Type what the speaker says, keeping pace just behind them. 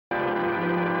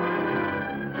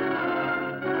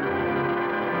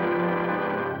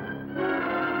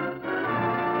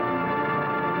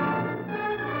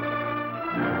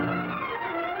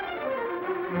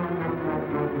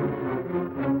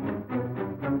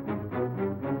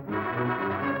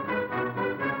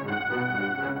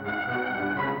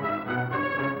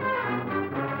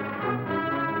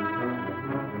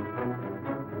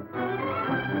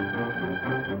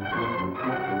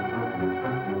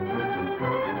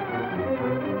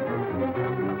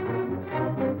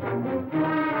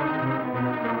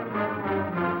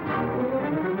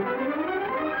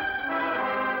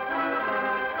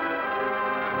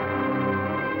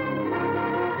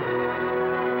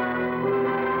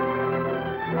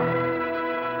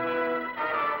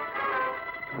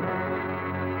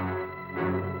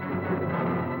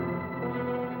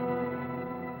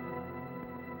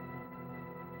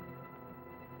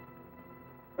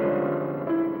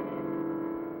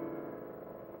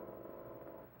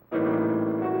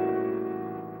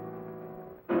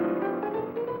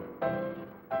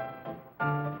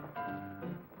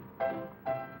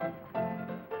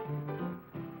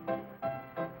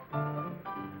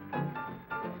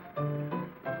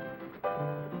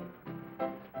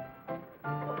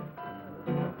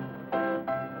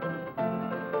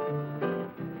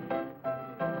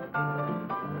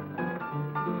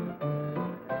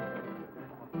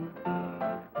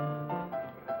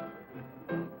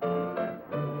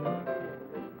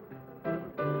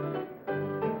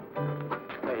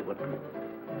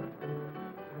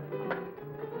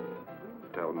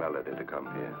Melody to come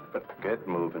here, but get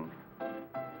moving.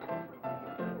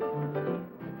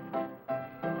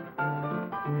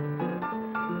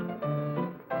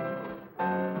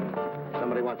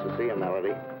 Somebody wants to see you,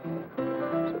 Melody.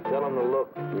 So tell him to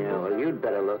look. Yeah, well, you'd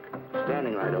better look.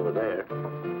 Standing right over there.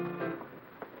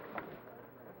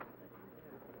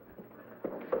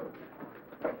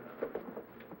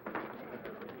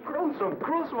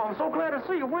 Gruesome, I'm so glad to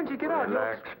see you. When'd you get out?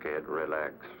 Relax, kid,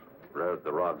 relax. Rode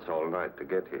the rods all night to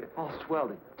get here. Oh, swell.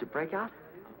 Did you break out?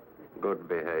 Good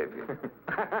behavior.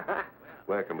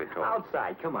 Where can we talk?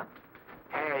 Outside, come on.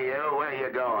 Hey, you, where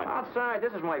you going? Outside,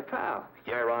 this is my pal.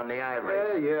 You're on the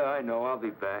ivory. Yeah, I know. I'll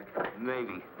be back.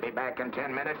 Maybe. Be back in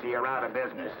 10 minutes or you're out of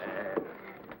business.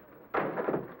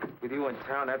 With you in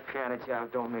town, that piano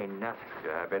job don't mean nothing. Do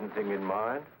you have anything in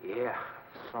mind? Yeah,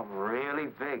 something really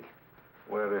big.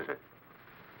 Where is it?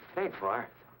 It ain't far.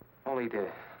 Only the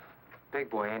big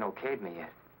boy ain't okayed me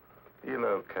yet. He'll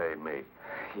okay me.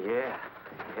 Yeah,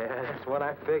 that's what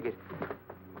I figured.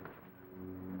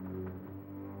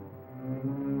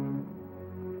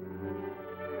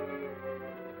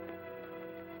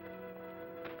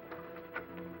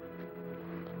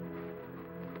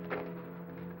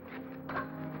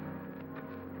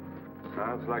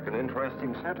 Sounds like an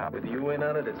interesting setup. With you in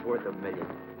on it, it's worth $1 million.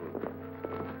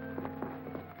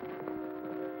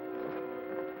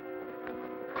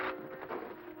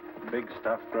 Big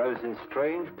stuff grows in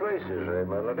strange places, eh,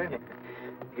 Melody?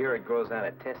 Here it grows out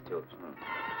of test tubes.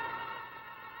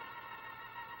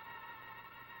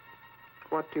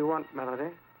 What do you want,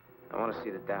 Melody? I want to see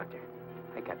the doctor.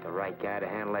 I got the right guy to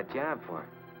handle that job for her.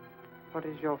 What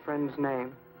is your friend's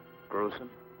name? Gruesome.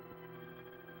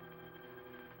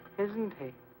 Isn't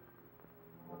he?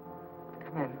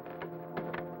 Come in.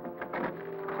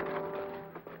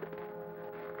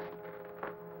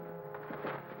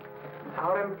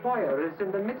 Our employer is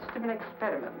in the midst of an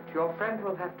experiment. Your friend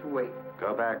will have to wait.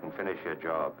 Go back and finish your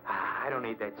job. I don't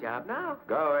need that job now.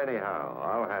 Go anyhow.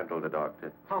 I'll handle the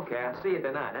doctor. Okay, I'll see you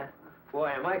tonight, huh?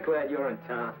 Boy, am I glad you're in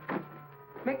town.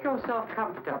 Make yourself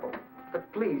comfortable,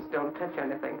 but please don't touch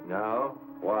anything. No?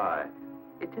 Why?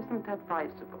 It isn't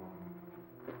advisable.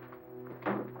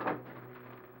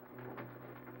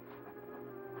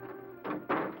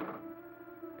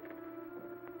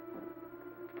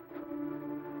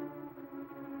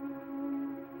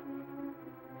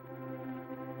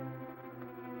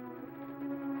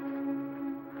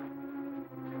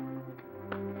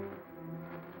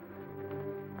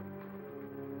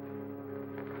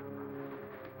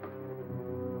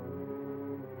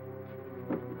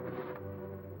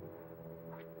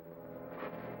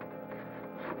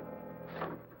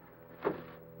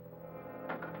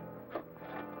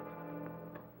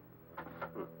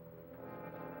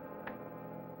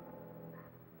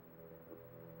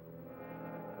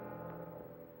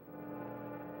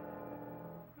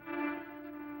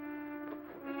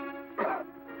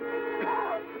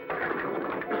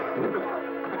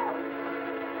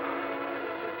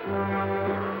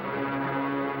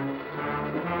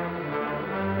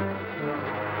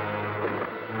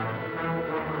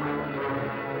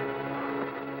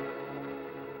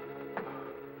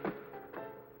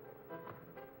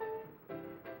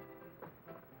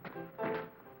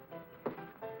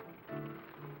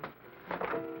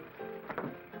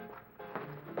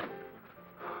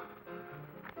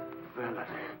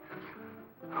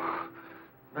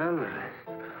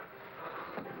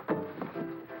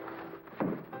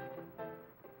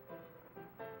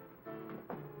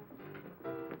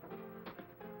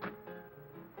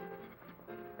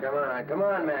 Come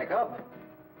on, Mac, up.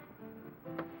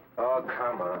 Oh,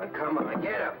 come on,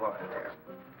 get up over there.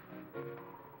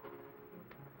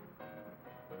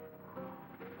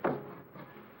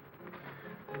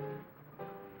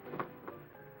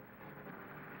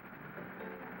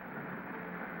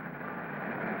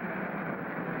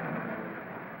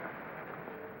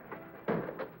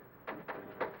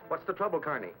 What's the trouble,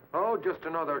 Carney? Oh, just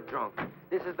another drunk.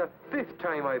 This is the 5th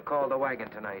time I've called the wagon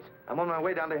tonight. I'm on my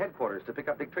way down to headquarters to pick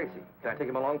up Dick Tracy. Can I take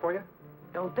him along for you?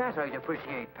 Now that I'd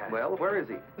appreciate, Pat. Well, where is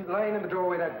he? He's lying in the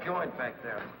doorway of that joint back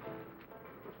there.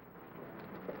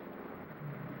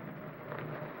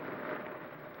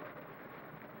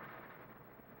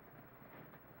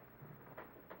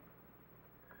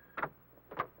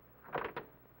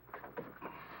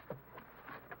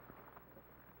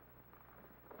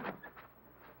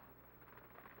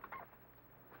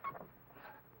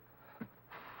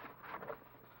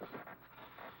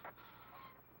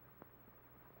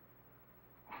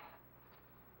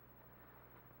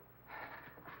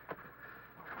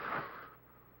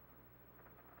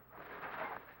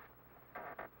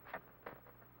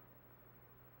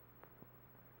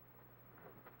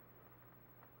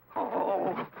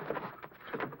 Oh!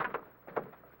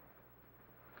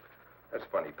 That's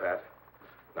funny, Pat.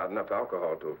 Not enough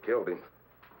alcohol to have killed him.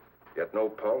 Yet no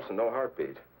pulse and no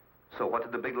heartbeat. So what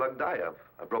did the big lug die of?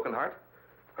 A broken heart?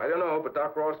 I don't know, but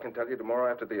Doc Ross can tell you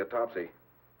tomorrow after the autopsy.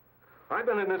 I've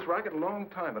been in this racket a long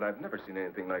time, but I've never seen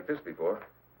anything like this before.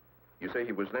 You say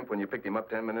he was limp when you picked him up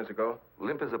 10 minutes ago?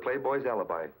 Limp as a playboy's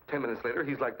alibi. 10 minutes later,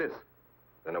 he's like this.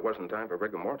 Then it wasn't time for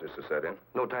rigor mortis to set in.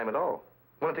 No time at all.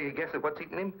 Want to take a guess at what's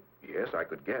eating him? Yes, I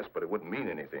could guess, but it wouldn't mean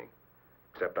anything.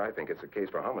 Except I think it's a case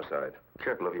for homicide.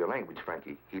 Careful of your language,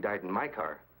 Frankie. He died in my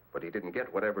car. But he didn't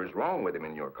get whatever's wrong with him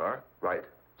in your car. Right.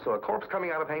 So a corpse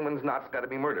coming out of hangman's knot's got to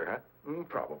be murder, huh?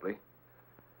 Probably.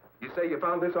 You say you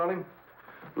found this on him?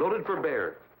 Loaded for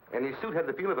bear. And his suit had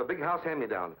the feel of a big house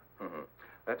hand-me-down.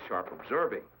 That's sharp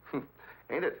observing.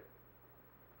 Ain't it?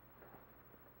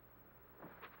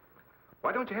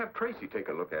 Why don't you have Tracy take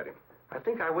a look at him? I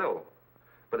think I will.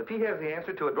 But if he has the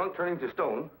answer to a drunk turning to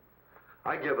stone,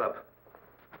 I give up.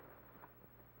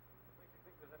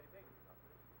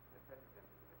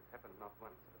 Happened not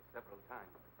once, but several times.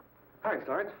 Hi,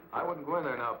 Sarge. I wouldn't go in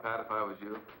there now, Pat, if I was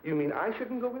you. You mean I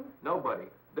shouldn't go in? Nobody.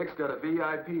 Dick's got a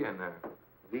VIP in there.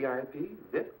 VIP?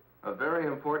 Zip? A very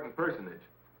important personage.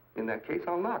 In that case,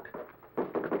 I'll knock.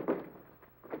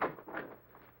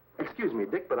 Excuse me,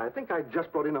 Dick, but I think I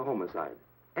just brought in a homicide.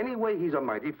 Anyway, he's a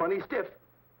mighty funny stiff.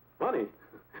 Funny?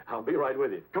 I'll be right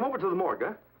with you. Come over to the morgue,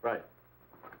 huh? Right.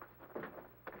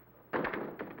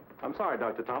 I'm sorry,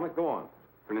 Dr. Tomic. Go on.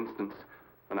 For instance,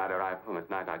 when I arrive home at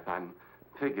night, I find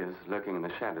figures lurking in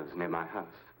the shadows near my house.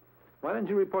 Why didn't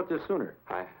you report this sooner?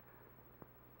 I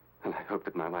hoped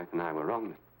that my wife and I were wrong,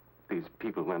 that these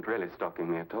people weren't really stalking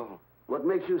me at all. What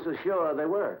makes you so sure they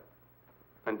were?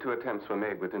 And 2 attempts were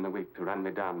made within a week to run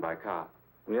me down by car.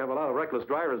 We have a lot of reckless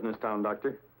drivers in this town,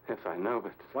 Doctor. Yes, I know,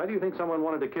 but Why do you think someone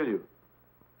wanted to kill you?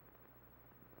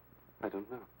 I don't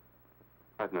know.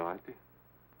 I've no idea.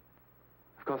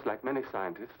 Of course, like many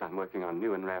scientists, I'm working on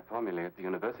new and rare formulae at the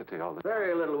university all the time.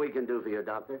 Very little we can do for you,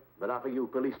 Doctor, but offer you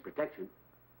police protection.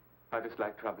 I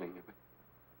dislike troubling you, but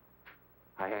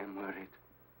I am worried.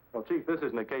 Well, Chief, this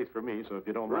isn't a case for me, so if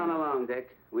you don't Run mind... along,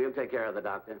 Dick. We'll take care of the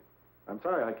doctor. I'm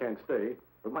sorry I can't stay,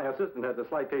 but my assistant has a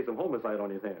slight case of homicide on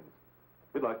his hands.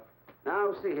 Good luck.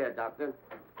 Now, see here, Doctor.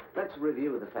 Let's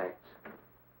review the facts.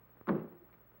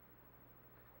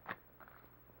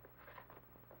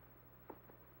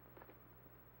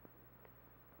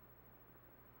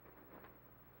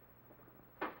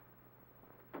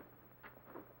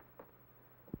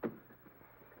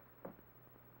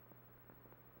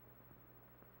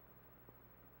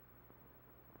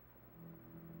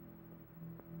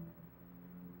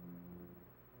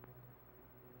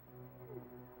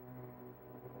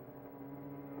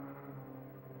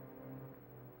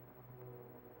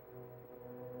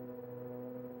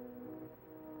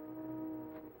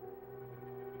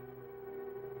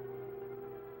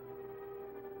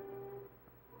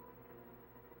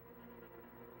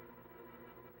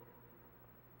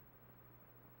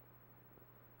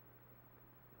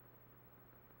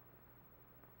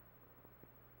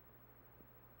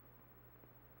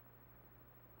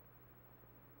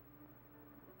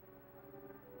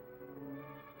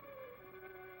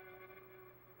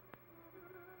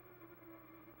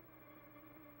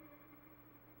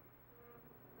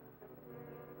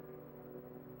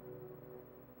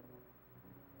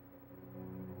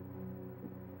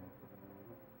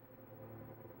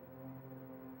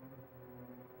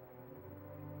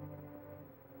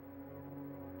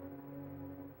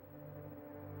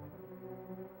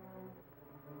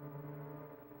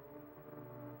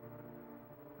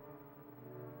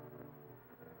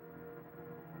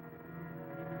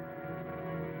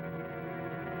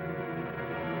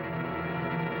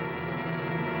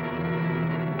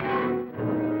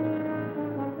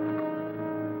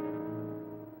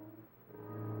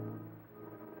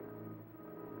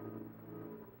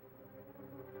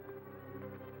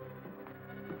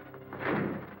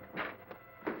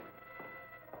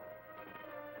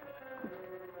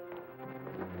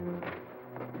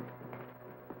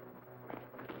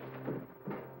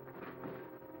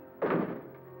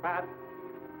 Pat?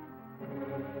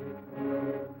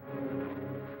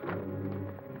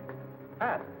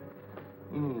 Pat?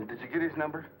 Did you get his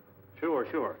number?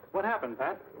 Sure. What happened,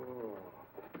 Pat?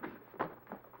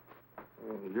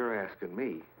 You're asking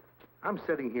me. I'm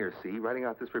sitting here, see, writing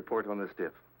out this report on the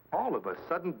stiff. All of a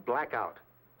sudden, blackout.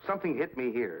 Something hit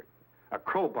me here. A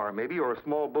crowbar, maybe, or a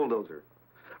small bulldozer.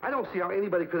 I don't see how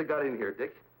anybody could have got in here,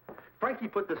 Dick. Frankie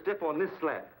put the stiff on this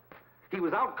slab. He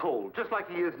was out cold, just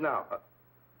like he is now.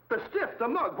 The stiff, the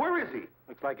mug, where is he?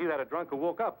 Looks like you had a drunk who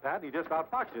woke up, Pat. He just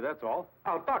outfoxed you, that's all.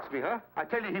 Outfoxed me, huh? I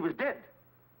tell you, he was dead.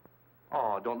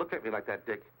 Oh, don't look at me like that,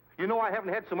 Dick. You know I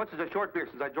haven't had so much as a short beer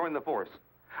since I joined the force.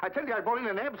 I tell you, I brought in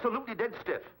an absolutely dead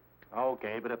stiff.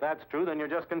 Okay, but if that's true, then you're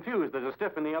just confused. There's a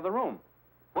stiff in the other room.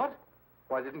 What?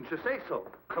 Why didn't you say so?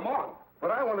 Come on.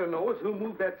 What I want to know is who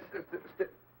moved that stiff.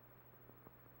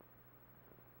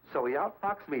 So he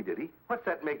outfoxed me, did he? What's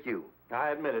that make you?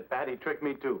 I admit it, Pat. He tricked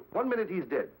me, too. 1 minute he's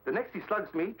dead. The next he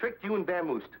slugs me, tricked you and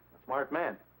vamoosed. Smart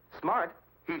man. Smart?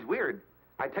 He's weird.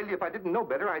 I tell you, if I didn't know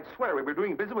better, I'd swear we were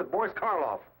doing business with Boris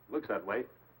Karloff. Looks that way.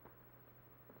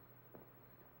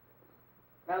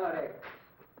 Melody.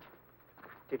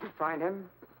 Did you find him?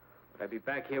 Would I be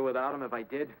back here without him if I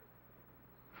did?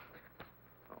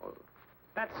 Oh,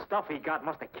 that stuff he got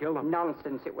must have killed him.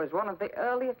 Nonsense. It was one of the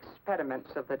early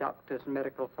experiments of the doctor's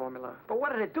miracle formula. But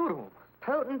what did it do to him?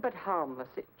 Potent but harmless.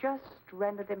 It just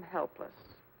rendered him helpless.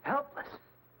 Helpless?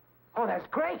 Oh, that's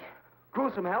great.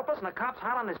 Gruesome helpless and the cops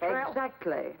hot on his trail?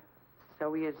 Exactly.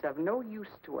 So he is of no use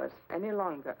to us any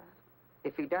longer.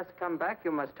 If he does come back,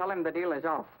 you must tell him the deal is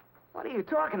off. What are you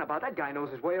talking about? That guy knows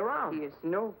his way around. He is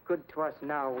no good to us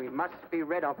now. We must be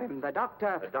rid of him. The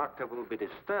doctor... The doctor will be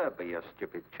disturbed by your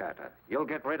stupid chatter. You'll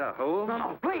get rid of Holmes?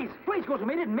 No, please, Gruesome.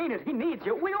 He didn't mean it. He needs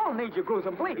you. We all need you,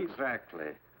 Gruesome, please.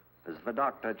 Exactly. As the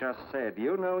doctor just said,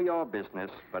 you know your business,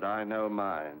 but I know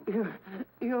mine.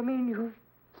 You mean you've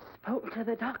spoken to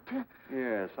the doctor?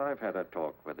 Yes, I've had a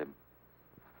talk with him.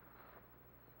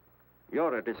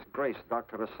 You're a disgraced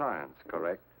doctor of science,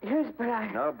 correct? Yes, but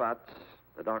I... No buts.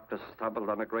 The doctor stumbled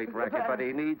on a great racket, but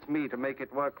he needs me to make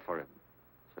it work for him.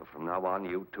 So from now on,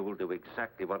 you two will do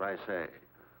exactly what I say.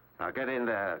 Now get in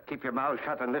there, keep your mouth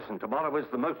shut, and listen. Tomorrow is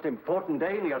the most important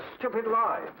day in your stupid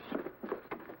lives.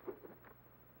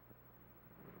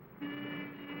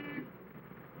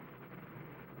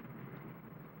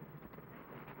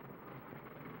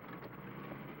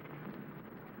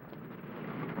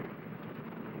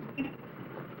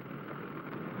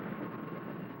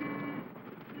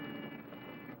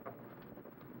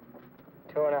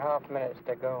 2.5 minutes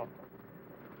to go.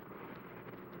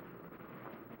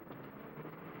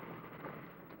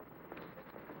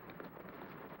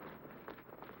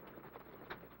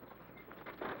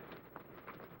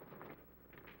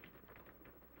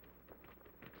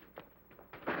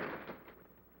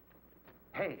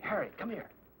 Hey, Harry, come here.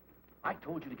 I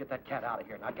told you to get that cat out of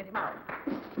here. Now get him out.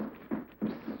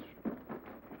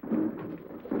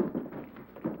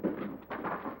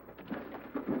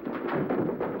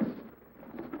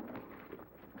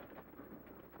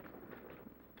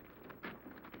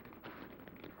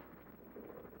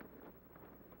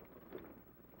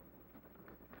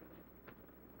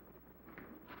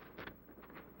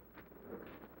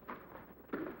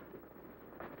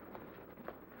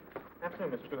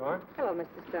 Afternoon, Miss Trueheart. Hello,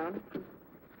 Mr. Stone.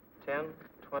 10,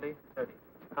 20, 30.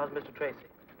 How's Mr. Tracy?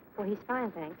 Oh, he's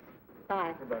fine, thanks.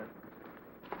 Bye. Goodbye.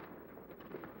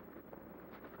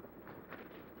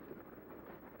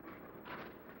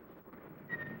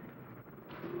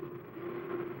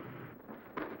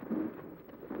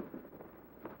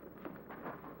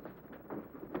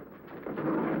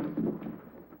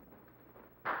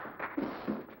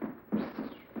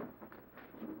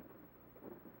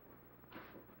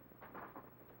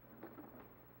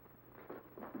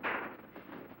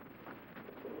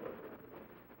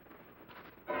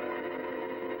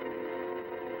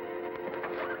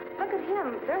 Look at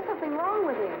him. There's something wrong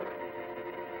with him.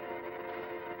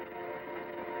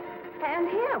 And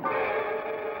him.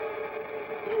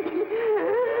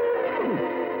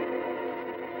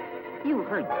 You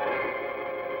heard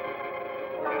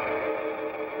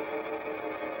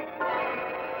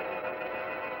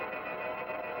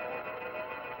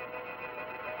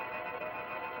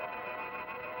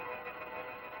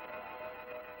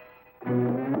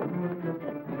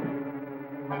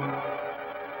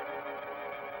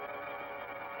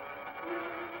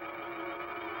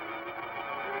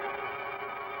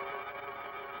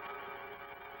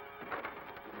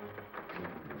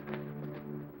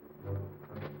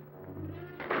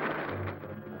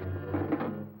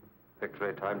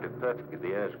X-ray timed it perfectly.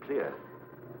 The air's clear.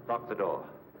 Lock the door.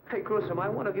 Hey, Gruesome, I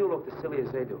wonder if you look as silly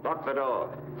as they do. Lock the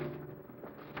door.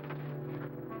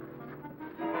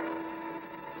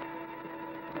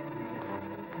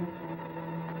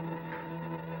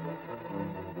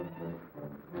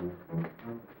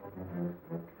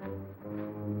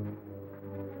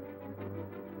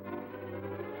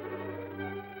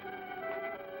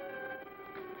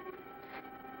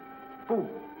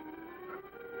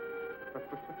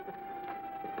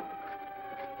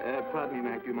 Pardon me,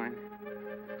 Mac, do you mind?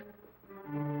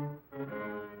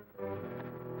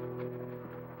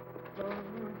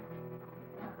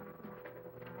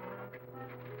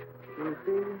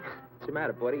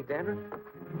 matter, buddy? Dandruff?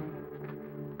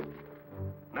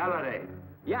 Melody.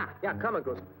 Yeah, coming,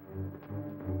 Gruesome.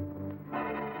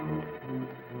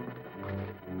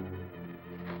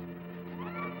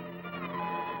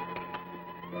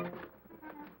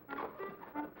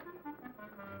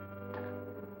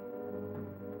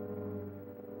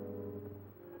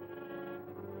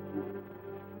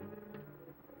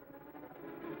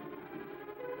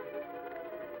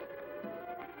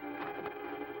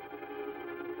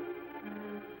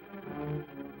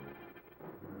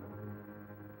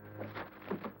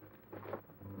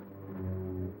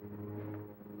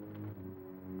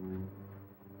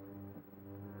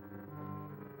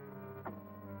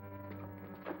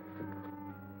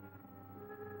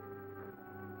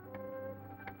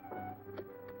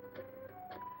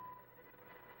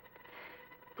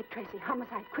 Dick Tracy,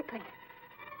 homicide, quickly.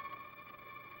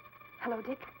 Hello,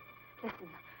 Dick. Listen,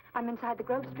 I'm inside the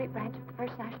Grove Street branch of the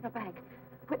First National Bank,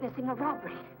 witnessing a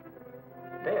robbery.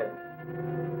 Dead?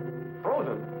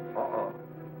 Frozen? Uh-oh.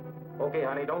 Okay,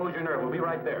 honey, don't lose your nerve. We'll be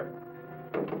right there.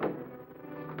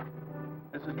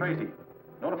 This is Tracy.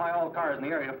 Notify all cars in the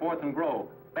area, 4th and Grove.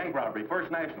 Bank robbery, First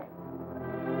National.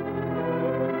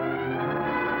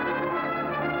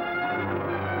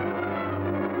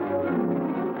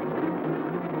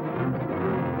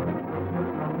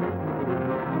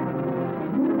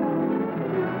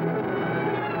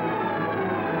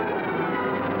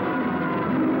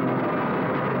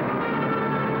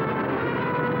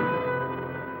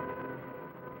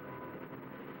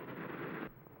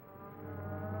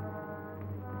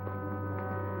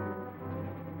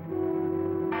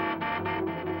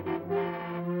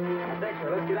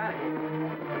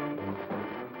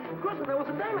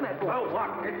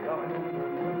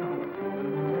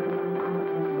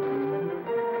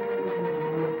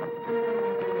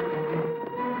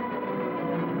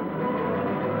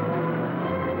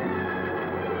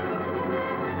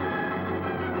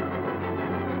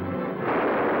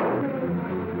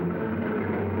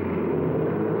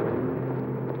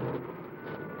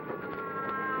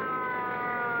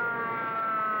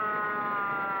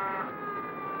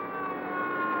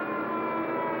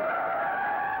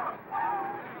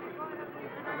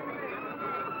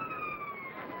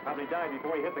 Probably died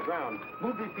before he hit the ground.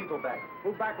 Move these people back.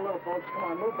 Move back a little, folks. Come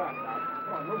on, move back now.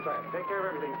 Come on, move back. Take care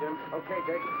of everything, Jim. Okay,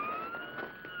 Dick.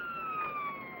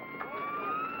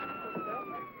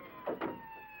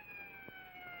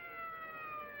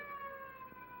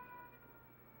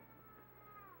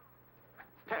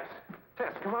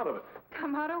 Tess, come out of it.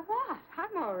 Come out of what?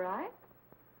 I'm all right.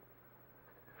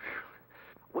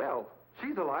 Well,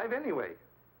 she's alive anyway.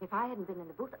 If I hadn't been in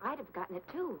the booth, I'd have gotten it,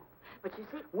 too. But you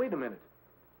see... Wait a minute.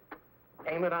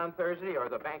 Payment on Thursday, or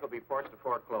the bank will be forced to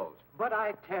foreclose. But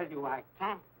I tell you, I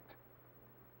can't.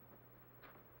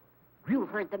 You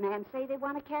heard the man say they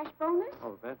want a cash bonus?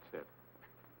 Oh, that's it.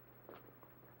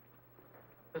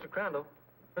 Mr. Crandall.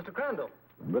 Mr. Crandall.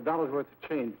 $1 worth of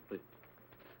change, please.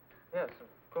 Yes,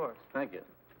 of course. Thank you.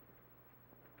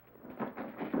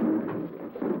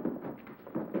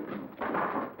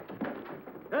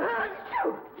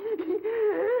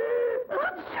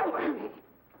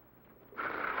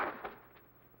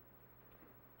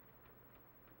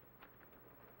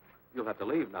 You'll have to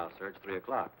leave now, sir. It's 3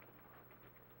 o'clock.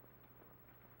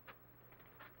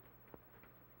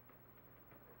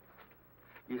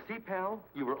 You see, pal,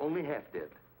 you were only half dead.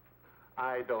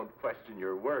 I don't question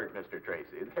your word, Mr.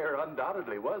 Tracy. There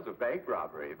undoubtedly was a bank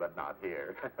robbery, but not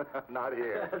here. Not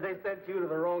here. They sent you to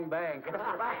the wrong bank.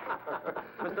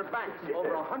 Mr. Banks, over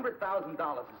 $100,000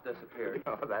 has disappeared.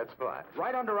 Oh, that's fine.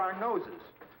 Right under our noses.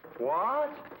 What?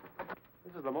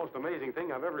 This is the most amazing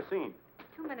thing I've ever seen.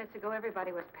 2 minutes ago,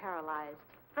 everybody was paralyzed.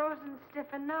 Frozen stiff,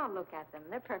 and now look at them.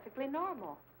 They're perfectly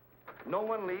normal. No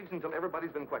one leaves until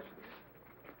everybody's been questioned.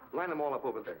 Line them all up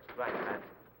over there. Right, man.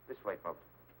 This way, folks.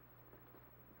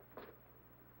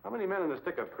 How many men in the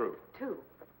stick-up crew? 2.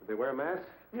 Did they wear masks?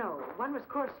 No, one was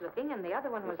coarse-looking, and the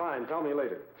other one was... Fine, tell me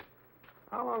later.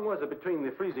 How long was it between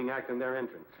the freezing act and their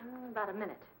entrance? About a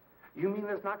minute. You mean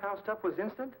this knockout stuff was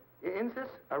instant?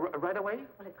 Insist? Right away?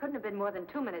 Well, it couldn't have been more than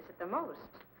 2 minutes at the most.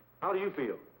 How do you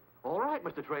feel? All right,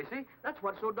 Mr. Tracy. That's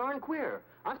what's so darn queer.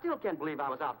 I still can't believe I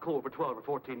was out cold for 12 or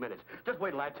 14 minutes. Just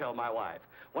wait till I tell my wife.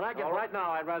 When I get All right, now,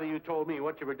 I'd rather you told me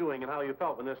what you were doing and how you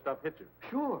felt when this stuff hit you.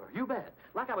 Sure, you bet.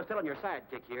 Like I was telling your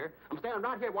sidekick here, I'm standing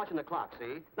right here watching the clock,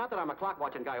 see? Not that I'm a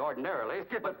clock-watching guy ordinarily.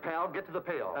 Skip it, pal. Get to the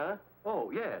payoff. Huh?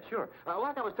 Oh, yeah, sure.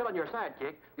 Like I was telling your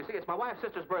sidekick, you see, it's my wife's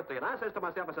sister's birthday, and I says to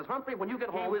myself, I says, Humphrey, when you get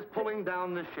home... He was pulling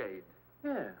down the shade.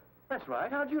 Yeah, that's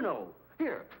right. How'd you know?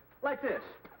 Here, like this.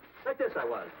 Like this I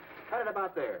was. Had it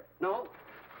about there. No,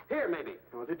 Here, maybe.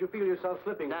 Well, did you feel yourself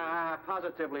slipping? Nah,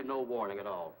 positively no warning at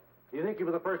all. Do you think you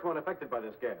were the first one affected by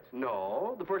this gas?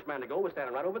 No, the first man to go was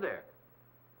standing right over there.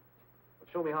 Well,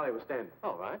 show me how he was standing.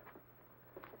 All right.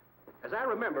 As I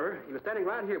remember, he was standing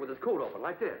right here with his coat open,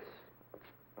 like this.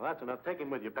 Well, that's enough. Take him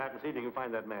with you, Patton. See if you can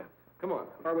find that man. Come on.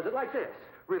 Or was it like this?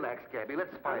 Relax, Cabby.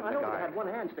 Let's find I the know guy. I had one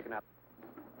hand sticking out.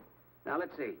 Now,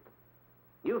 let's see.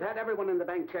 You've had everyone in the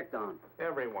bank checked on.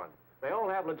 Everyone. They all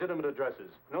have legitimate addresses.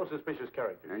 No suspicious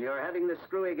characters. And you're having this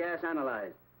screwy gas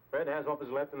analyzed. Fred has what was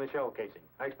left in the shell casing.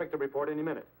 I expect a report any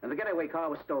minute. And the getaway car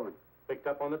was stolen. Picked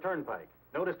up on the turnpike.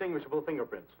 No distinguishable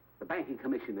fingerprints. The banking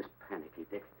commission is panicky,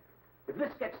 Dick. If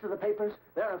this gets to the papers,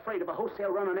 they're afraid of a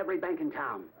wholesale run on every bank in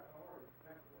town.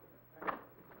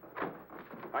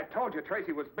 I told you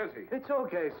Tracy was busy. It's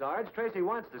okay, Sarge. Tracy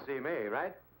wants to see me,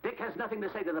 right? Dick has nothing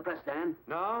to say to the press, Dan.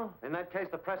 No? In that case,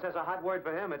 the press has a hot word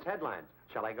for him. It's headlines.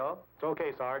 Shall I go? It's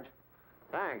okay, Sarge.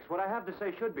 Thanks. What I have to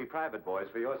say should be private, boys,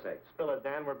 for your sake. Spill it,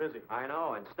 Dan. We're busy. I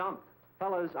know, and stumped.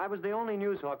 Fellas, I was the only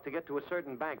news hawk to get to a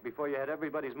certain bank before you had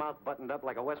everybody's mouth buttoned up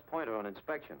like a West Pointer on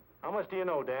inspection. How much do you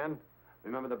know, Dan?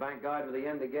 Remember the bank guard with the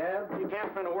end of gab? You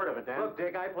can't print a word of it, Dan. Look,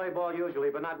 Dick, I play ball usually,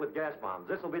 but not with gas bombs.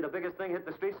 This will be the biggest thing hit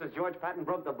the streets since George Patton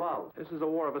broke the bulb. This is a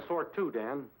war of a sort, too,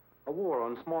 Dan. A war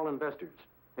on small investors.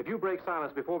 If you break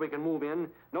silence before we can move in,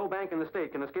 no bank in the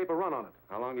state can escape a run on it.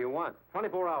 How long do you want?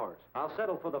 24 hours. I'll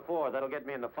settle for the 4. That'll get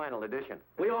me in the final edition.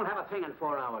 We won't have a thing in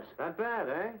 4 hours. That bad,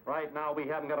 eh? Right now, we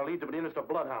haven't got a lead to begin us to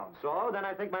bloodhounds. So, then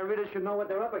I think my readers should know what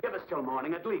they're up against. Give us till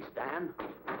morning, at least, Dan.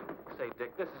 Say,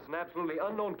 Dick, this is an absolutely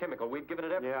unknown chemical. We've given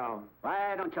it every... Yeah.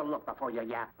 Why don't you look before you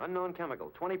yap? Unknown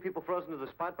chemical. 20 people frozen to the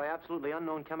spot by absolutely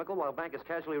unknown chemical while bank is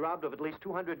casually robbed of at least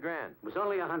 200 grand. It was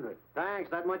only 100. Thanks.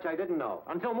 That much I didn't know.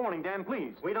 Until morning, Dan,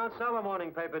 please. We don't sell a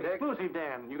morning paper, Dick. Exclusive,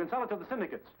 Dan. You can sell it to the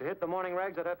syndicates. To hit the morning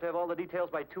rags, I'd have to have all the details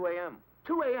by 2 a.m.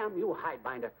 2 a.m., you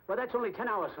hidebinder. Well, that's only 10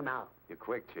 hours from now. You're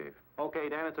quick, Chief. Okay,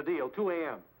 Dan, it's a deal. 2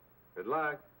 a.m. Good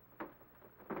luck.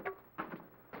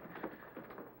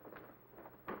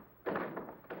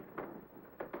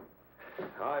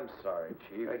 I'm sorry,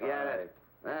 Chief. Forget it.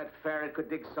 That ferret could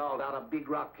dig salt out of Big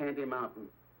Rock Candy Mountain.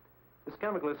 This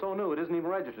chemical is so new, it isn't even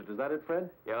registered. Is that it, Fred?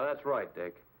 Yeah, that's right,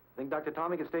 Dick. Think Dr.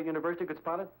 Tomic at State University could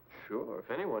spot it? Sure,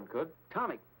 if anyone could.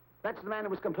 Tomic. That's the man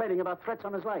who was complaining about threats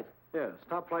on his life. Yes,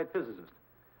 top-flight physicist.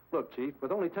 Look, Chief,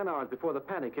 with only 10 hours before the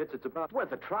panic hits, it's about... It's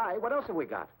worth a try. What else have we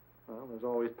got? Well, there's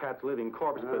always Pat's living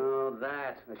corpse, but... Oh,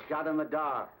 that. A shot in the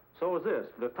dark. So is this.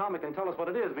 But if Tomic can tell us what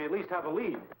it is, we at least have a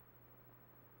lead.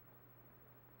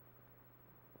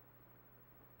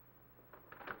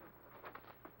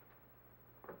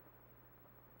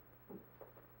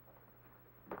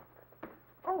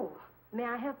 Oh, may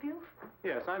I help you?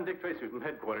 Yes, I'm Dick Tracy from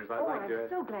headquarters. I'd Oh, like I'm to...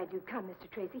 so glad you've come, Mr.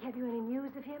 Tracy. Have you any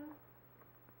news of him?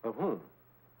 Of whom?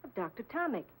 Of Dr.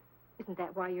 Tomic. Isn't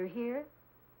that why you're here?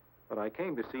 But I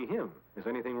came to see him. Is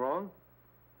anything wrong?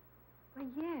 Why,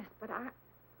 yes, but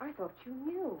I thought you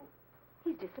knew.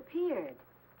 He's disappeared.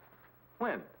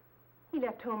 When? He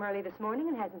left home early this morning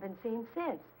and hasn't been seen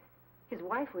since. His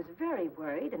wife was very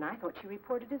worried, and I thought she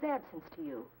reported his absence to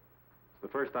you. It's the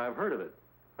first I've heard of it.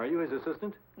 Are you his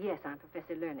assistant? Yes, I'm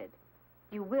Professor Learned.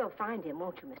 You will find him,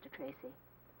 won't you, Mr. Tracy?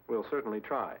 We'll certainly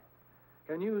try.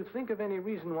 Can you think of any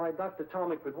reason why Dr.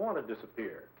 Tomic would want to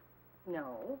disappear?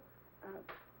 No.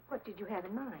 What did you have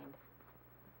in mind?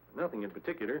 Nothing in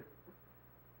particular.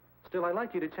 Still, I'd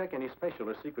like you to check any special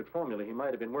or secret formula he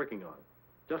might have been working on,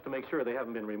 just to make sure they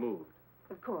haven't been removed.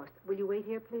 Of course. Will you wait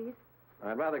here, please?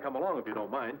 I'd rather come along if you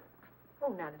don't mind.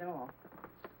 Oh, not at all.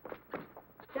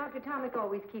 Dr. Tomic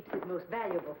always keeps his most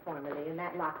valuable formulae in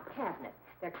that locked cabinet.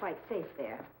 They're quite safe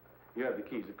there. You have the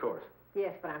keys, of course.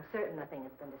 Yes, but I'm certain nothing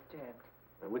has been disturbed.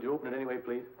 Would you open it anyway,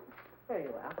 please? Very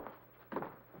well.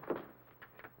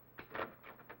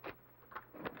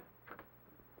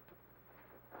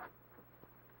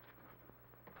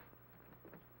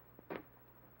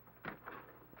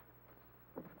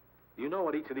 Do you know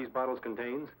what each of these bottles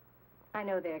contains? I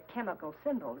know they're chemical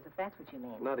symbols, if that's what you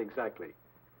mean. Not exactly.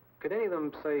 Could any of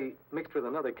them, say, mixed with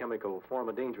another chemical, form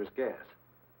a dangerous gas?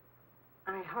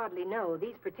 I hardly know.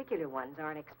 These particular ones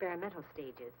are in experimental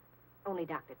stages. Only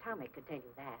Dr. Tomic could tell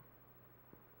you that.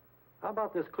 How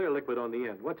about this clear liquid on the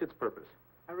end? What's its purpose?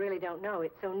 I really don't know.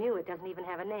 It's so new it doesn't even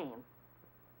have a name.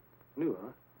 New,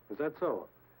 huh? Is that so?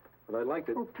 But I'd like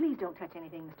to... Oh, please don't touch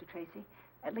anything, Mr. Tracy.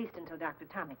 At least until Dr.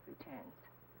 Tomic returns.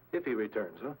 If he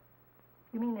returns, huh?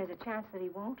 You mean there's a chance that he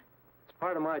won't? It's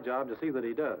part of my job to see that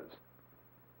he does.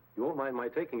 You won't mind my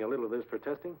taking a little of this for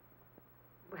testing?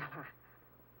 Well,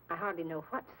 I hardly know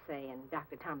what to say in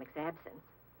Dr. Tomic's absence.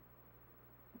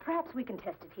 Perhaps we can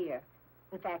test it here.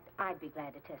 In fact, I'd be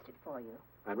glad to test it for you.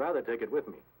 I'd rather take it with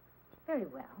me. Very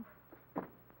well.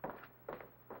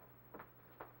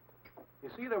 You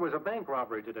see, there was a bank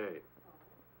robbery today.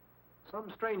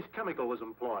 Some strange chemical was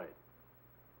employed.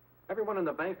 Everyone in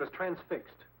the bank was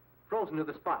transfixed, frozen to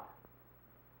the spot.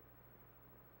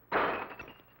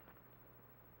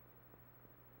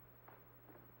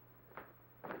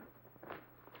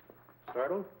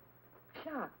 Startled?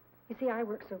 Shocked. You see, I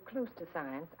work so close to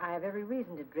science, I have every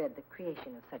reason to dread the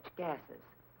creation of such gases.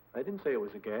 I didn't say it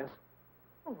was a gas.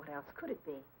 Well, what else could it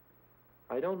be?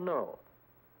 I don't know.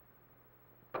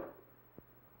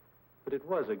 But it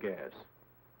was a gas.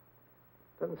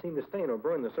 Doesn't seem to stain or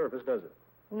burn the surface, does it?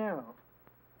 No,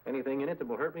 Anything in it that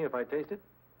will hurt me if I taste it?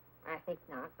 I think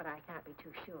not, but I can't be too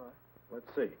sure. Let's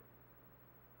see.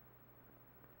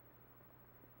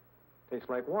 Tastes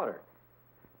like water.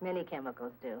 Many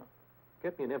chemicals do.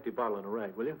 Get me an empty bottle and a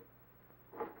rag, will you?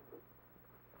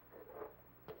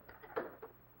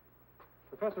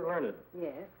 Professor Learned,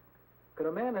 Yes? could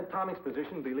a man in Tomic's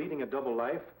position be leading a double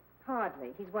life? Hardly.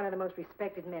 He's one of the most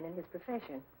respected men in his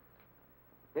profession.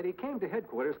 Yet he came to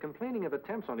headquarters complaining of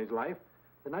attempts on his life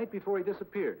the night before he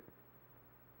disappeared.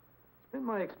 It's been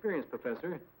my experience,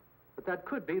 Professor, that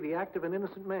could be the act of an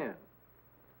innocent man.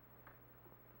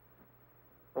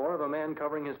 Or of a man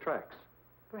covering his tracks.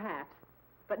 Perhaps,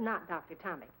 but not Dr.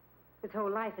 Tomic. His whole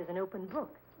life is an open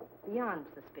book, beyond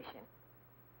suspicion.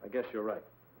 I guess you're right.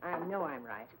 I know I'm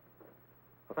right.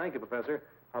 Well, thank you, Professor.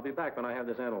 I'll be back when I have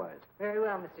this analyzed. Very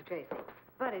well, Mr. Tracy.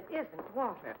 But it isn't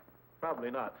water.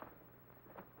 Probably not.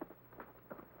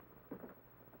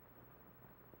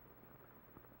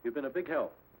 You've been a big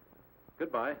help.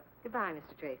 Goodbye. Goodbye,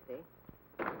 Mr. Tracy.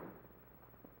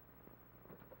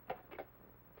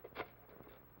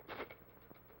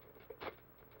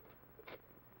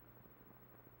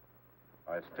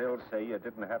 I still say you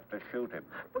didn't have to shoot him.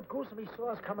 But Gruesome, he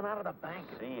saw us coming out of the bank.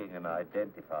 Seeing and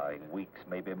identifying weeks,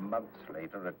 maybe months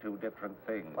later, are two different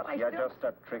things. But I You're still... just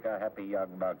that trigger-happy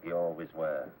young mug you always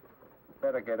were.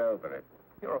 Better get over it.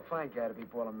 You're a fine guy to be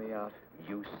bawling me out.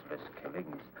 Useless killing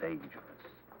is dangerous.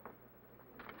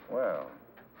 Well,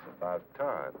 it's about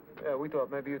time. Yeah, we thought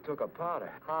maybe you took a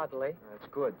powder. Hardly. That's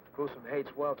good. Gruesome hates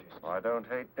welchers. I don't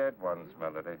hate dead ones,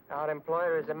 Melody. Our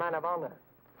employer is a man of honor.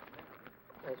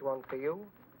 There's one for you,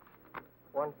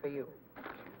 one for you.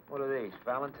 What are these,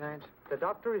 Valentine's? The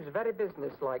doctor is very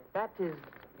businesslike. That is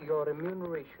your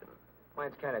remuneration.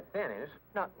 Mine's kind of thin, ain't it?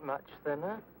 Not much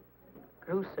thinner.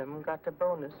 Gruesome got a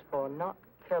bonus for not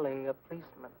killing a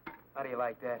policeman. How do you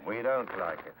like that? We don't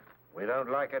like it. We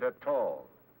don't like it at all.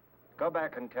 Go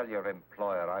back and tell your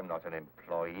employer I'm not an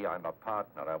employee. I'm a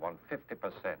partner. I want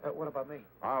 50%. What about me?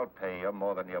 I'll pay you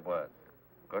more than you're worth.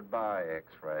 Goodbye,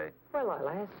 X-Ray. Well, I'll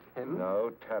ask him.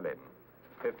 No, tell him.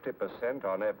 50%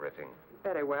 on everything.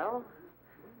 Very well.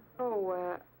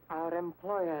 Oh, our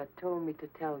employer told me to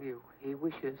tell you he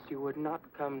wishes you would not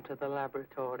come to the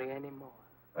laboratory anymore.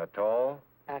 At all?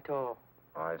 At all.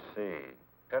 I see.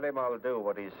 Tell him I'll do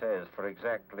what he says for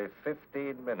exactly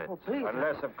 15 minutes. Oh, please.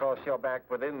 Unless, of course, you're back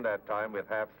within that time with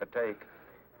half the take.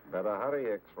 Better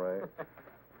hurry, X-Ray.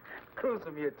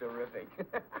 Gruesome, you're terrific.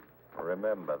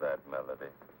 Remember that, Melody.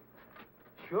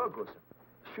 Sure, Gruesome.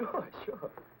 Sure.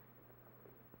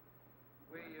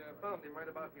 We found him right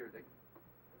about here, Dick.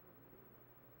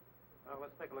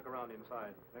 Let's take a look around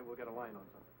inside. Maybe we'll get a line on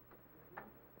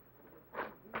something.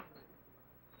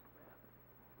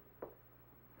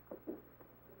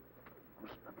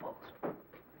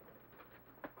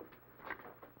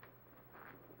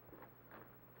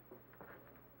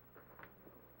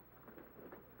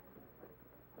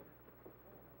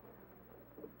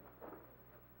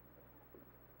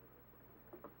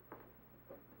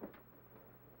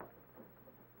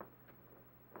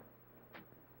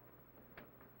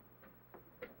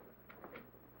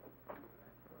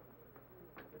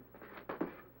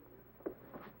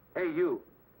 Hey, you.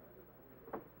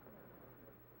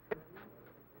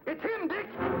 It's him, Dick!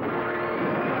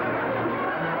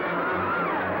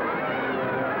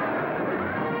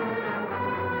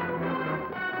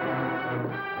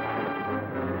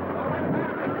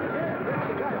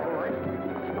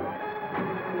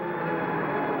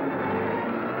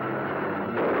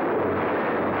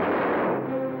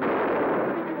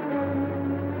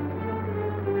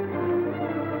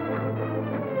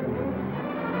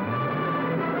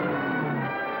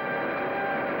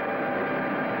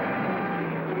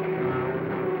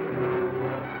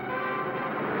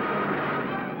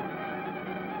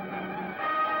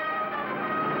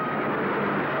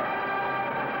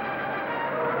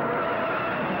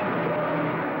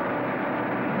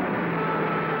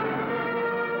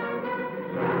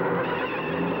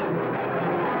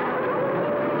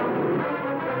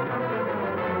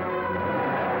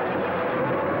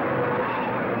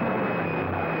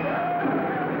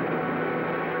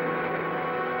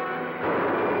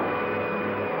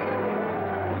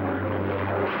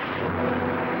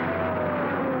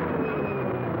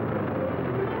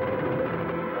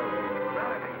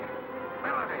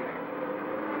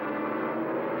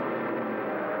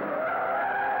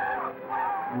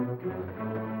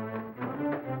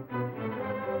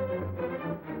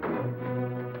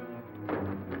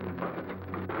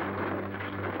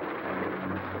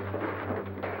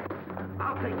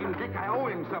 I'll take him, Dick. I owe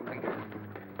him something.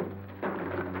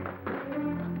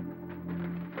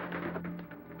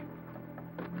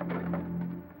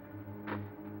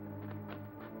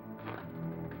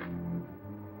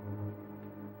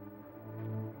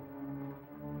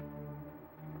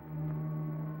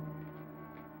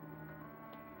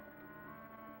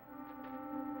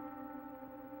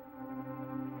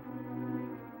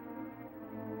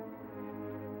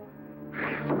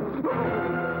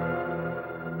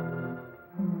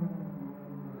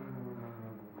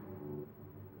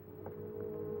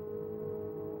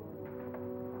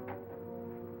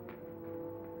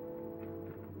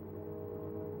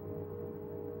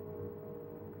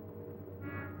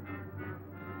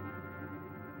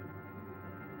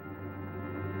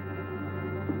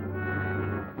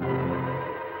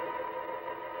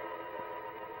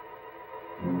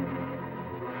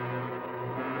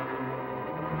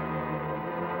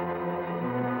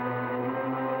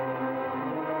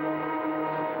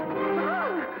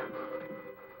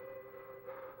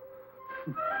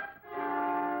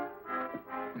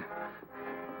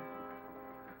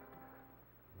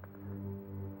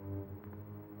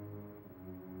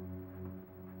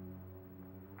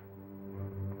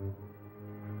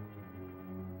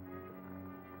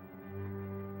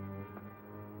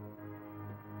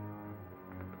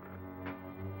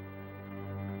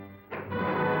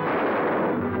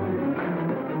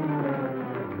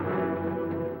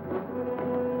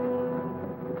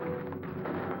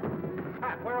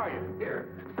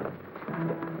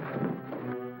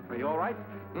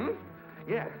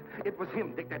 Yeah, it was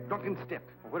him, Dick, that drunken stiff.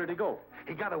 Well, where did he go?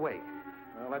 He got away.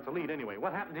 Well, that's a lead anyway.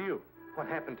 What happened to you? What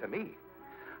happened to me?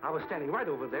 I was standing right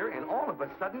over there, and all of a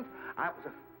sudden, I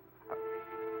was...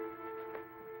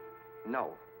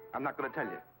 No, I'm not going to tell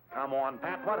you. Come on,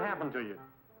 Pat. What happened to you?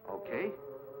 Okay.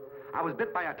 I was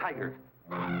bit by a tiger.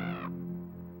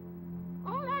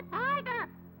 Oh, that tiger!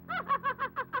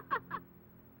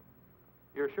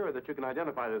 You're sure that you can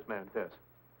identify this man, Tess?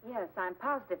 Yes, I'm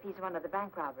positive he's one of the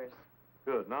bank robbers.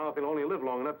 Good. Now, if he'll only live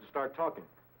long enough to start talking.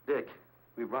 Dick,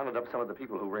 we've rounded up some of the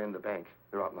people who ran the bank.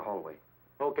 They're out in the hallway.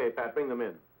 Okay, Pat, bring them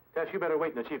in. Tess, you better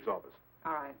wait in the chief's office.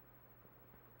 All right.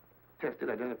 Tess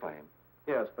did identify him.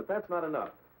 Yes, but that's not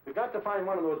enough. We've got to find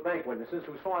one of those bank witnesses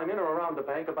who saw him in or around the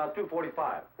bank about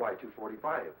 2:45. Why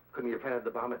 2:45? Couldn't he have planted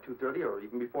the bomb at 2:30 or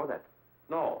even before that?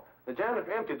 No. The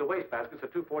janitor emptied the wastebaskets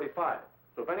at 2:45.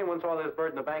 So if anyone saw this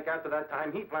Byrd in the bank after that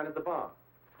time, he planted the bomb.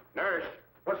 Nurse!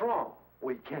 What's wrong?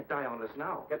 We can't die on us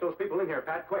now. Get those people in here,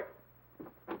 Pat, quick.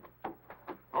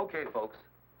 Okay, folks.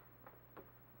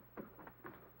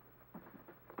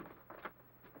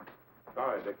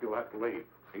 Sorry, Dick, you'll have to leave.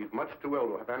 He's much too ill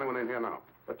to have anyone in here now.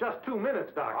 But just 2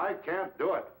 minutes, Doc. I can't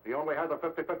do it. He only has a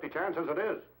 50-50 chance as it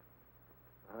is.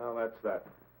 Well, that's that.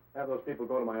 Have those people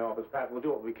go to my office, Pat. We'll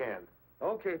do what we can.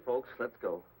 Okay, folks, let's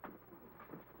go.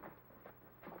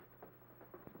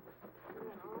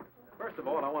 First of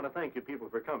all, I want to thank you people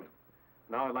for coming.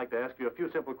 Now I'd like to ask you a few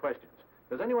simple questions.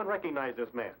 Does anyone recognize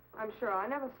this man? I'm sure. I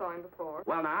never saw him before.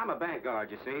 Well, now, I'm a bank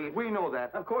guard, you see. We know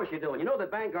that. Of course you do. And you know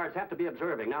that bank guards have to be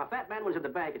observing. Now, if that man was at the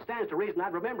bank, it stands to reason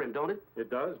I'd remember him, don't it? It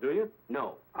does, do you?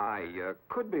 No. I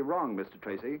could be wrong, Mr.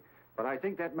 Tracy, but I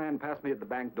think that man passed me at the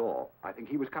bank door. I think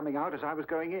he was coming out as I was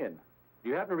going in. Do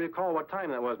you happen to recall what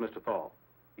time that was, Mr. Thal?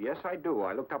 Yes, I do.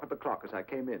 I looked up at the clock as I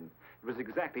came in. It was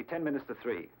exactly 10 minutes to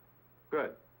 3.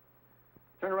 Good.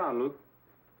 Turn around, Luke.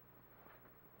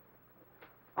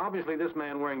 Obviously, this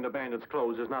man wearing the bandit's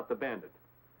clothes is not the bandit.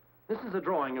 This is a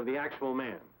drawing of the actual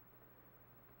man.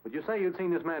 Would you say you'd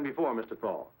seen this man before, Mr.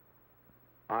 Thal?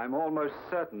 I'm almost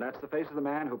certain that's the face of the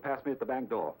man who passed me at the bank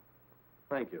door.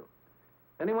 Thank you.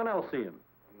 Anyone else see him?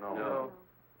 No.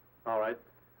 All right.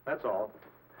 That's all.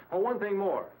 Oh, one thing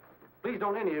more. Please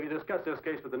don't any of you discuss this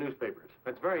case with the newspapers.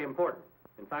 It's very important.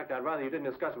 In fact, I'd rather you didn't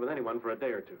discuss it with anyone for a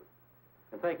day or two.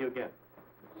 And thank you again.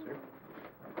 Sir?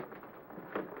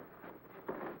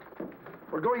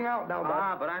 We're going out now,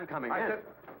 Bob. But I'm coming I in. said...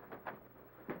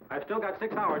 I've still got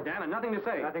 6 hours, Dan, and nothing to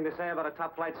say. Nothing to say about a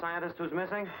top-flight scientist who's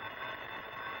missing?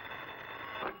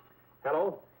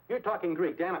 Hello? You're talking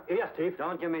Greek, damn it. Yes, Chief.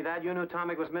 Don't give me that. You knew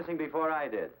Tomic was missing before I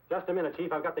did. Just a minute,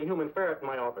 Chief. I've got the human ferret in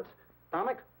my office.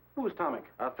 Tomic? Who's Tomic?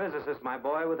 A physicist, my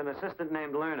boy, with an assistant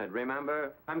named Learned,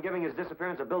 remember? I'm giving his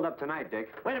disappearance a build-up tonight,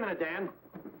 Dick. Wait a minute, Dan.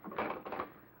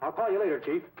 I'll call you later,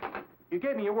 Chief. You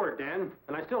gave me your word, Dan,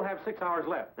 and I still have 6 hours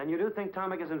left. Then you do think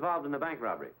Tomic is involved in the bank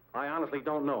robbery? I honestly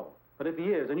don't know. But if he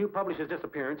is, and you publish his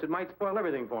disappearance, it might spoil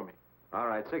everything for me. All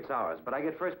right, 6 hours. But I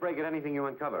get first break at anything you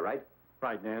uncover, right?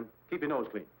 Right, Dan. Keep your nose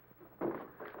clean.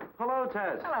 Hello,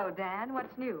 Tess. Hello, Dan.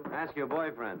 What's new? Ask your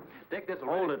boyfriend. Dick, this'll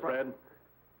Hold really it, Fred.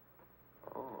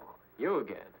 Oh, you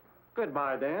again.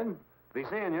 Goodbye, Dan. Be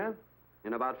seeing you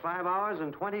in about 5 hours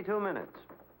and 22 minutes.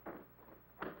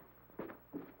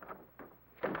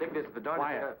 Dick, this is the door.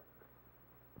 Quiet.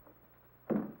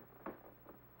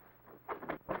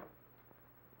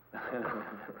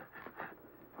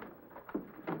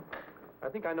 I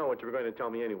think I know what you were going to tell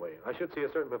me anyway. I should see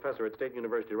a certain professor at State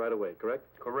University right away, correct?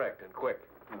 Correct, and quick.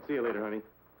 I'll see you later, honey.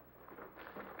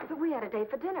 But we had a date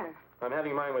for dinner. I'm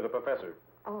having mine with a professor.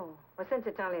 Oh, well, since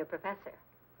it's only a professor.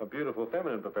 A beautiful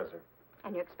feminine professor.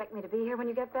 And you expect me to be here when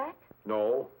you get back?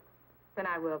 No. Then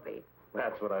I will be.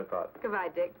 That's what I thought.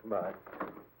 Goodbye, Dick. Bye.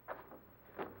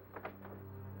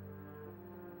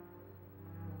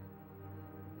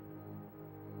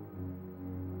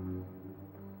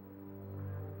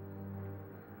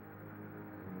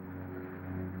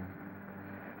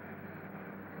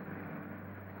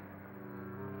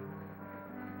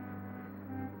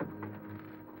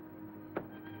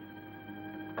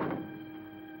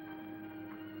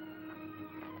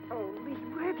 Oh, Lee,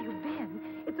 where have you been?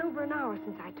 It's over an hour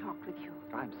since I talked with you.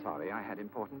 I'm sorry. I had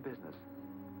important business.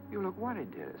 You look worried,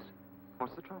 dearest.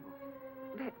 What's the trouble?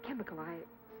 That chemical I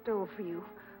stole for you,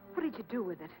 what did you do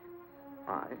with it?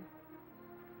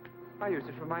 I used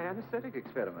it for my anesthetic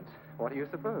experiments. What do you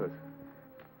suppose?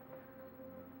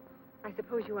 I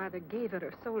suppose you either gave it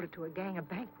or sold it to a gang of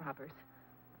bank robbers.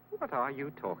 What are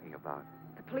you talking about?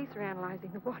 The police are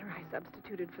analyzing the water I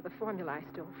substituted for the formula I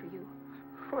stole for you.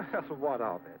 Well, what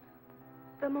of it?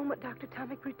 The moment Dr.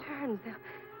 Tomic returns,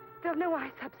 they'll know I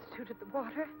substituted the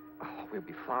water. Oh, we'll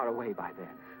be far away by then.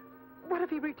 What if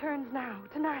he returns now,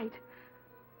 tonight?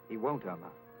 He won't,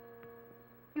 Irma.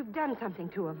 You've done something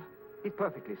to him. He's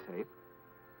perfectly safe.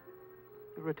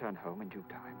 He'll return home in due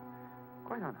time,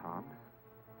 quite unharmed.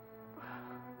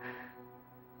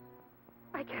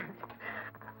 I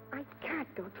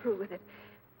can't go through with it.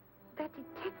 That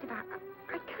detective,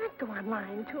 I can't go on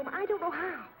lying to him. I don't know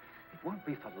how. It won't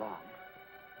be for long.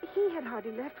 He had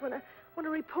hardly left when a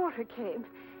reporter came.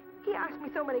 He asked me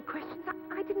so many questions,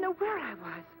 I didn't know where I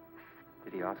was.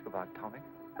 Did he ask about Tomic?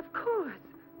 Of course.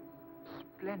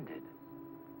 Splendid.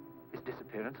 His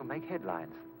disappearance will make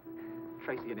headlines.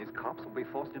 Tracy and his cops will be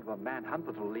forced into a manhunt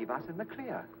that will leave us in the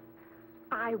clear.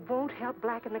 I won't help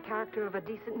blacken the character of a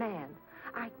decent man.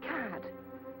 I can't.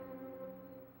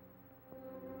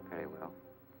 Very well.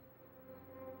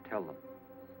 Tell them.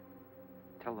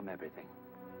 Tell them everything.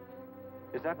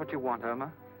 Is that what you want,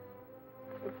 Irma?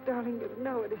 Oh, darling, you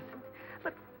know it isn't.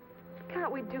 But can't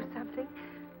we do something?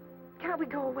 Can't we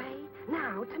go away?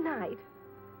 Now, tonight?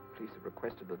 Police have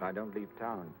requested that I don't leave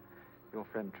town. Your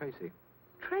friend Tracy.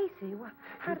 Tracy? What?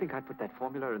 Do you think I'd put that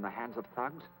formula in the hands of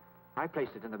thugs? I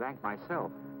placed it in the bank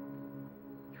myself.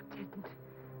 You didn't.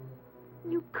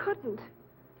 You couldn't.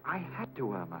 I had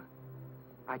to, Irma.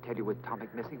 I tell you, with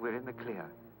Tomic missing, we're in the clear.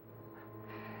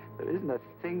 There isn't a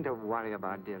thing to worry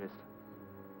about, dearest.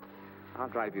 I'll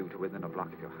drive you to within a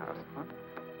block of your house, huh?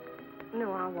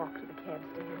 No, I'll walk to the cab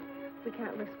stand. We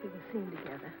can't risk being seen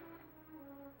together.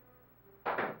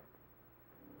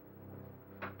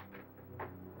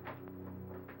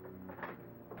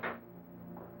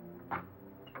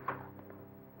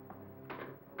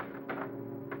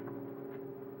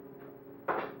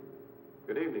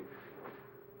 Good evening.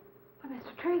 Well,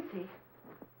 Mr. Tracy,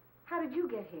 how did you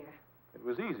get here? It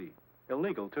was easy.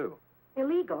 Illegal, too.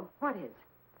 Illegal? What is?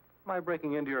 My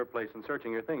breaking into your place and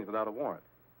searching your things without a warrant.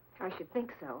 I should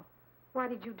think so. Why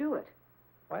did you do it?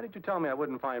 Why did you tell me I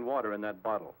wouldn't find water in that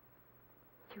bottle?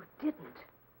 You didn't.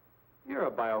 You're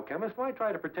a biochemist. Why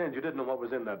try to pretend you didn't know what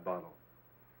was in that bottle?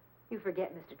 You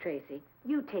forget, Mr. Tracy.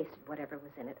 You tasted whatever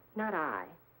was in it, not I.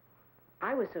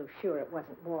 I was so sure it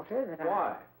wasn't water that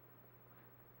Why?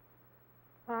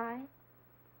 Why?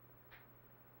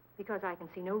 Because I can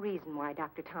see no reason why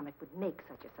Dr. Tomic would make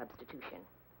such a substitution.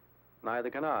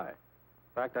 Neither can I.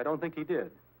 In fact, I don't think he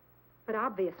did. But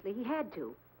obviously he had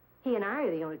to. He and I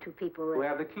are the only two people that... Who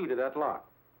have the key to that lock.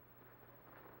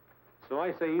 So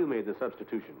I say you made the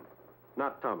substitution,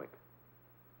 not Tomic.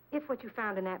 If what you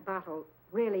found in that bottle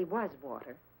really was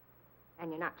water,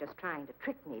 and you're not just trying to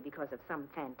trick me because of some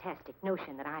fantastic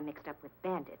notion that I mixed up with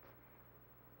bandits,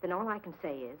 then all I can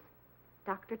say is,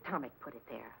 Dr. Tomic put it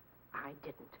there. I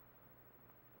didn't.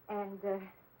 And,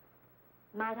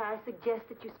 might I suggest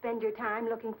that you spend your time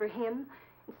looking for him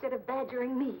instead of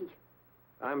badgering me?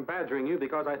 I'm badgering you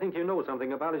because I think you know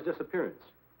something about his disappearance.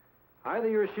 Either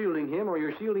you're shielding him or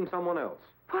you're shielding someone else.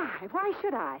 Why? Why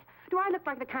should I? Do I look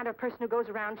like the kind of person who goes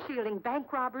around shielding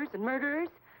bank robbers and murderers?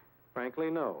 Frankly,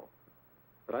 no.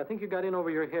 But I think you got in over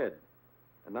your head.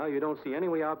 And now you don't see any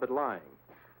way out but lying.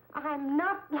 I'm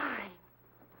not lying.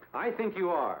 I think you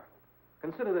are.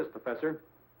 Consider this, Professor.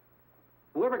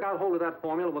 Whoever got hold of that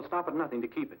formula will stop at nothing to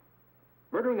keep it.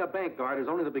 Murdering a bank guard is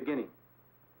only the beginning.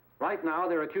 Right now,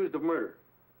 they're accused of murder.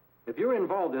 If you're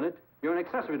involved in it, you're an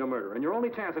accessory to murder, and your only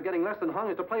chance of getting less than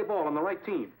hung is to play ball on the right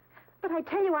team. But I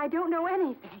tell you, I don't know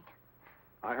anything.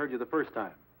 I heard you the first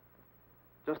time.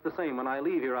 Just the same, when I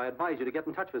leave here, I advise you to get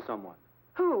in touch with someone.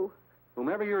 Who?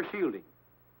 Whomever you're shielding.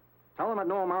 Tell them that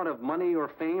no amount of money or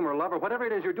fame or love or whatever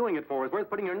it is you're doing it for is worth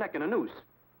putting your neck in a noose.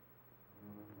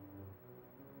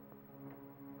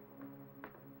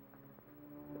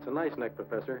 It's a nice neck,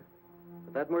 Professor.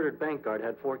 But that murdered bank guard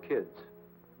had 4 kids.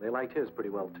 They liked his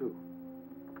pretty well, too.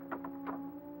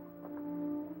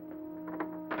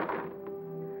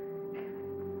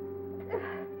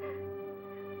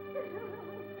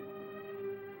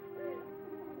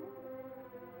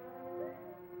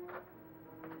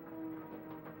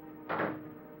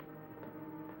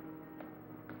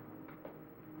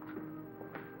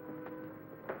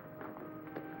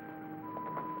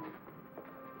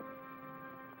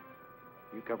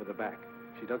 You cover the back.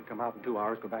 If she doesn't come out in 2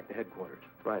 hours, go back to headquarters.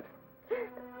 Right.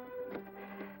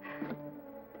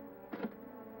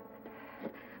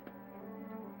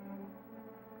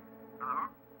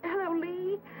 Hello,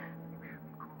 Lee.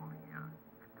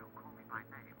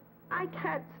 I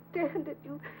can't stand it.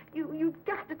 You've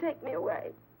got to take me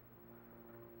away.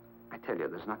 I tell you,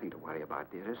 there's nothing to worry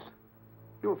about, dearest.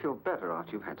 You'll feel better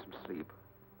after you've had some sleep.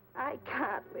 I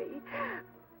can't, Lee.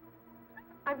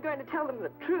 I'm going to tell them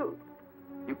the truth.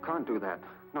 You can't do that.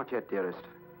 Not yet, dearest.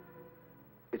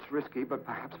 It's risky, but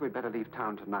perhaps we'd better leave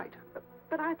town tonight.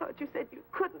 But I thought you said you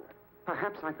couldn't.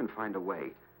 Perhaps I can find a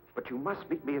way. But you must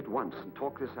meet me at once and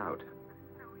talk this out.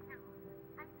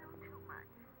 I know too much.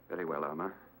 Very well,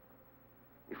 Irma.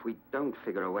 If we don't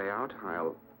figure a way out,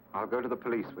 I'll go to the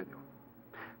police with you.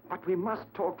 But we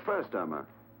must talk first, Irma.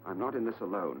 I'm not in this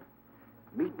alone.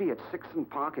 Meet me at 6th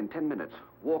Park in 10 minutes.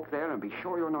 Walk there and be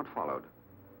sure you're not followed.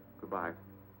 Goodbye.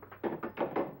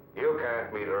 You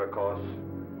can't meet her, of course.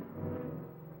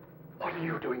 What are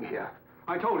you doing here?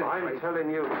 I told him. I'm telling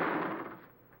you.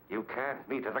 You can't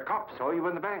meet her. The cops saw you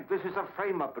in the bank. This is a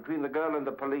frame-up between the girl and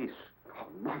the police. Oh,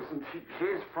 nonsense.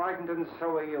 She's frightened, and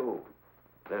so are you.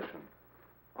 Listen,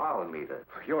 I'll meet her.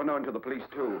 You're known to the police,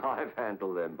 too. I've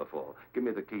handled them before. Give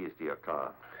me the keys to your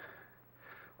car.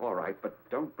 All right, but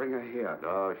don't bring her here.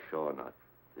 No, sure not.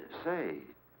 Say,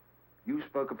 you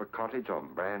spoke of a cottage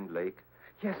on Brand Lake?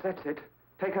 Yes, that's it.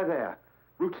 Take her there.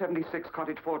 Route 76,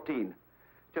 Cottage 14.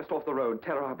 Just off the road.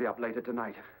 Tell her I'll be up later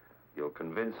tonight. You'll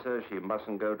convince her she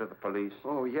mustn't go to the police?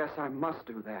 Oh, yes, I must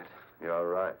do that. You're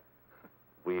right.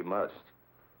 We must.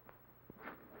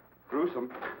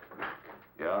 Gruesome.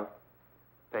 Yeah?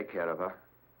 Take care of her.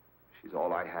 She's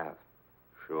all I have.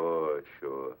 Sure.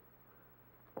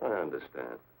 I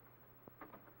understand.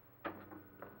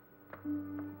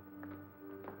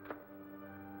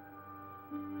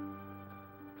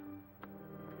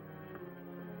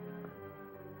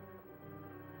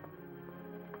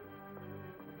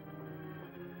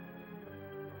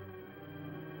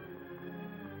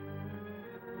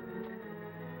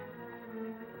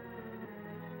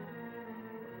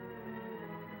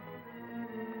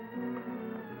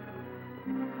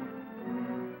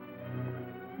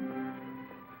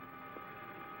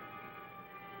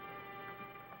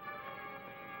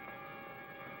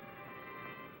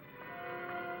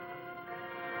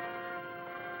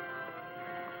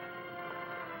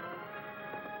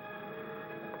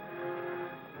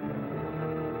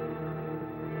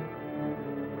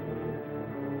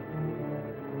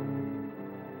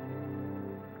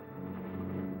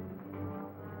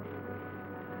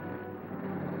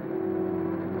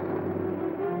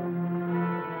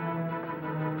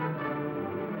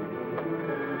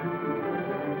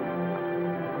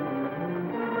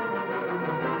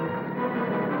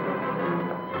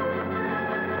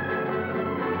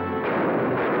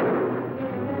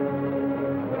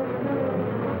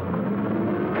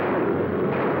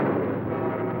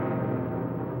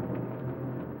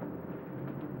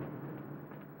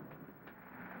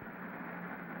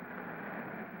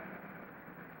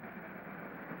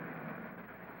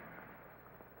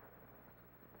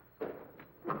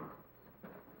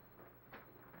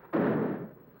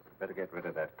 Better get rid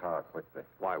of that car quickly.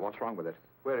 Why, what's wrong with it?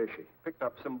 Where is she? Picked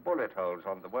up some bullet holes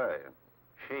on the way.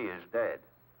 She is dead.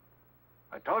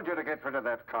 I told you to get rid of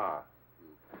that car.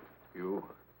 You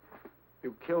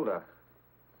killed her.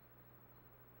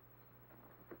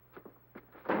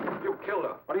 You killed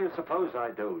her. What do you suppose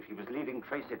I do? She was leading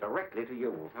Tracy directly to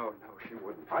you. No, she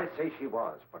wouldn't. I say she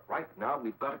was, but right now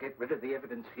we've got to get rid of the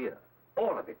evidence here.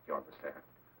 All of it, you understand?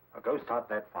 go start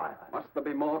that fire. Must there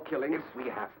be more killings? If we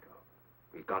have to.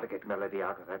 We've got to get Melody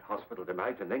out of that hospital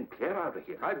tonight and then clear out of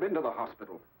here. I've been to the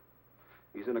hospital.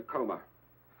 He's in a coma.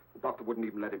 The doctor wouldn't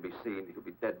even let him be seen. He'll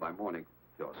be dead by morning.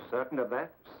 You're certain of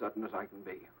that? As certain as I can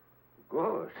be.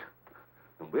 Good.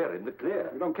 And we're in the clear.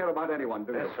 You don't care about anyone,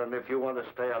 do you? Listen, if you want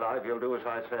to stay alive, you'll do as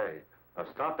I say. Now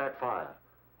start that fire.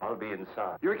 I'll be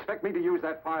inside. You expect me to use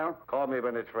that fire? Call me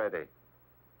when it's ready.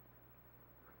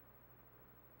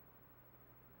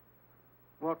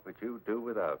 What would you do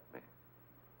without me?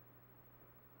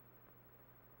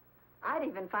 I'd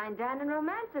even find Dan and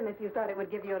romance him if you thought it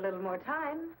would give you a little more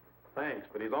time. Thanks,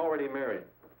 but he's already married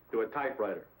to a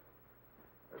typewriter.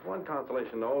 There's one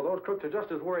consolation, though. Those crooks are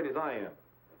just as worried as I am.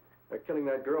 Their killing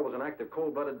that girl was an act of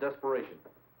cold-blooded desperation.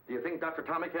 Do you think Dr.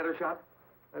 Tomic had her shot?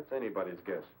 That's anybody's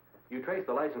guess. You trace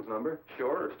the license number?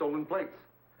 Sure, stolen plates.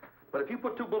 But if you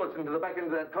put 2 bullets into the back end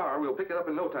of that car, we'll pick it up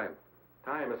in no time.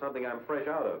 Time is something I'm fresh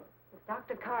out of. If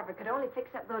Dr. Carver could only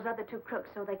fix up those other 2 crooks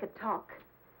so they could talk.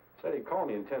 Said he'd call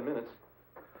me in 10 minutes.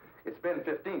 It's been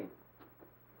 15.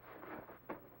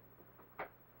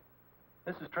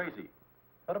 This is Tracy.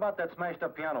 What about that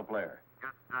smashed-up piano player?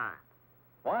 Just died.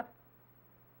 What?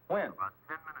 When? About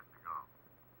 10 minutes ago.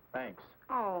 Thanks.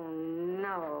 Oh,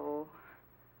 no.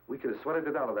 We could have sweated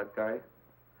it out of that guy.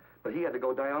 But he had to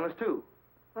go die on us, too.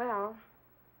 Well,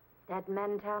 dead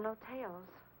men tell no tales.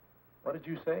 What did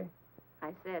you say?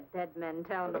 I said dead men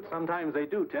tell no... But sometimes they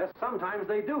do, Tess. Sometimes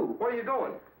they do. Where are you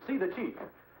going? See the chief.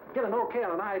 Get an okay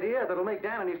on an idea that'll make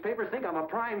Dan and his papers think I'm a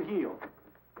prime heel.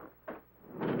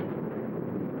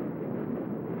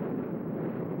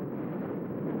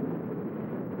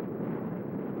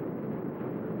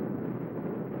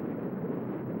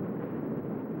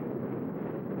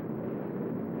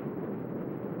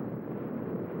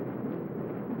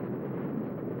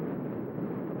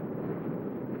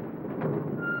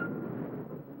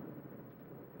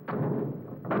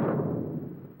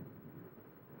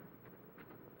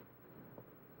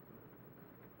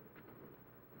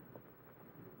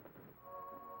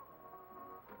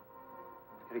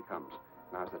 Here he comes.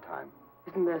 Now's the time.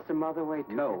 Isn't there some other way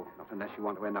to... No, not unless you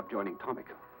want to end up joining Tomic.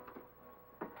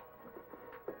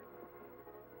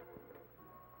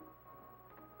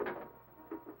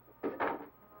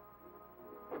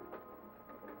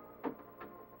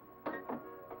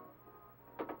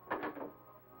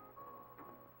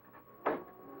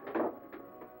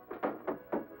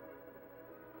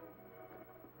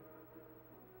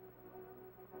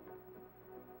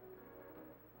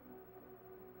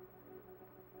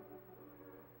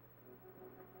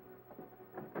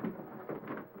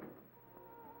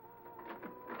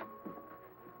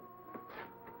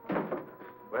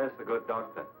 Where's the good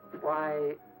doctor?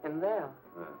 Why, in there.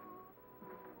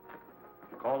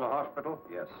 Call the hospital?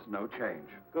 Yes, no change.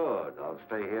 Good. I'll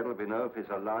stay here till we know if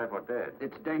he's alive or dead.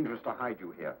 It's dangerous to hide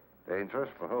you here. Dangerous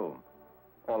for whom?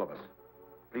 All of us.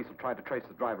 Police will try to trace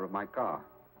the driver of my car.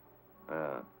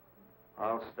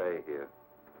 I'll stay here.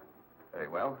 Very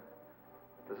well.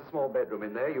 There's a small bedroom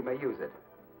in there. You may use it.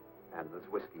 And there's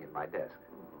whiskey in my desk.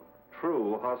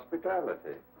 True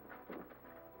hospitality.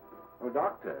 Oh,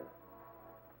 Doctor,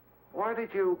 why did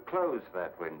you close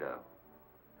that window?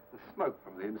 The smoke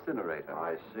from the incinerator.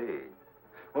 I see.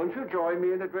 Won't you join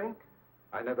me in a drink?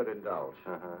 I never indulge.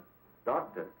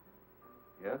 Doctor.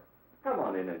 Yes? Come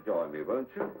on in and join me, won't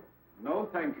you? No,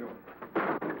 thank you.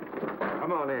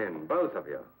 Come on in, both of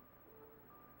you.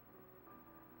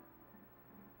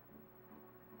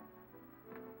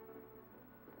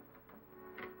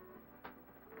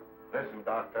 Listen,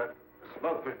 Doctor. The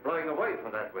smoke was blowing away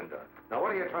from that window. Now,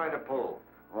 what are you trying to pull?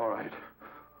 All right.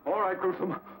 All right,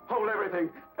 Gruesome. Hold everything.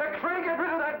 X-ray, get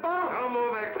rid of that bomb! Don't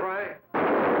move, X-ray.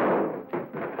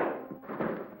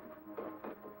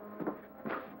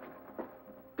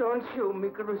 Don't shoot me,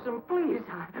 Gruesome, please.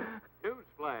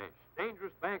 Newsflash.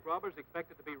 Dangerous bank robbers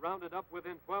expected to be rounded up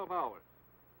within 12 hours.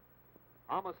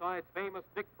 Homicide's famous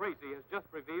Dick Tracy has just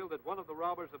revealed that one of the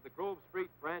robbers of the Grove Street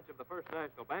branch of the First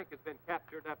National Bank has been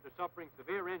captured after suffering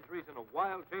severe injuries in a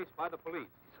wild chase by the police.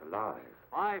 He's alive.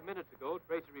 5 minutes ago,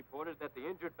 Tracy reported that the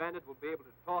injured bandit will be able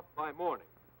to talk by morning.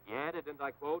 He added, and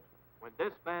I quote, "When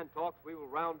this man talks, we will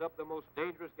round up the most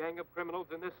dangerous gang of criminals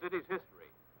in this city's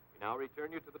history." We now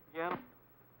return you to the piano.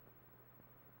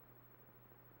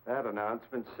 That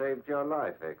announcement saved your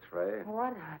life, X-ray.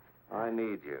 What? I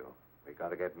need you. We got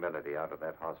to get Melody out of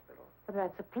that hospital. But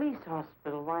that's a police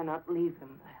hospital. Why not leave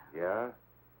him there? Yeah?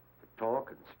 To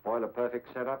talk and spoil a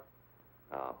perfect setup?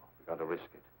 No, we got to risk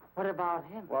it. What about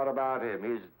him? What about him?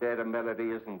 He's dead and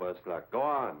Melody isn't worse luck. Go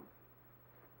on.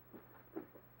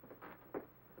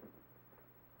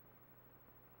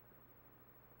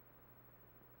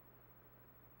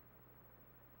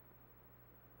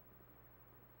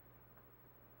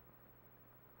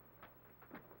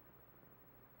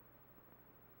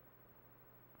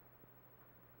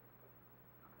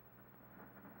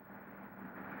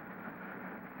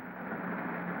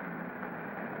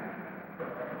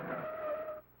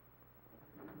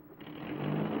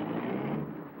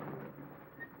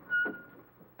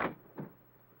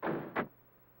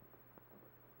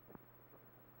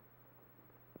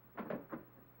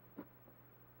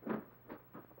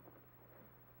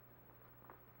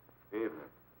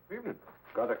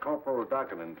 Got a Corporal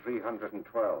Duggan in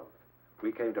 312.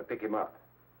 We came to pick him up.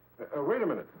 Wait a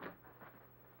minute.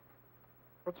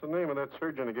 What's the name of that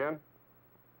surgeon again?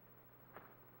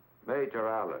 Major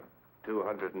Allen,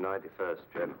 291st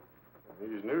General.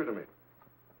 He's new to me.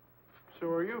 So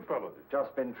are you fellows?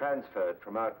 Just been transferred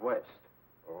from out west.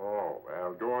 Oh,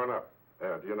 well, go on up.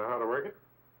 Do you know how to work it?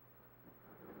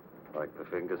 Like the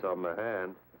fingers on my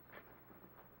hand.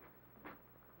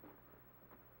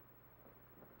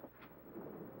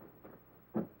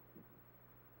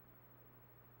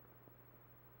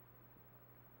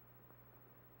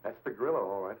 That's the gorilla,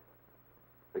 all right.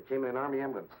 They came in an Army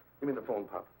ambulance. Give me the phone,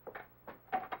 Pop.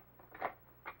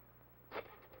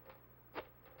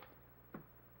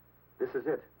 This is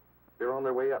it. They're on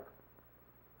their way up.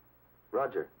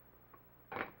 Roger.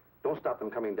 Don't stop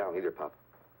them coming down either, Pop.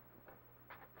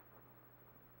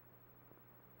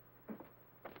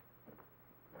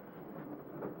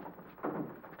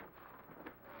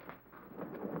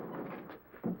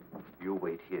 You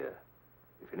wait here.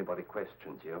 If anybody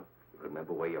questions you,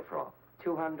 remember where you're from.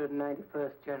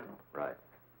 291st General. Right.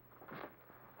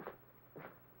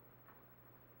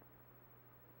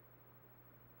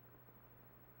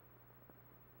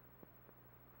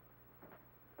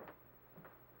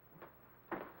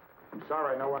 I'm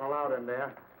sorry, no one allowed in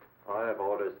there. I have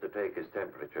orders to take his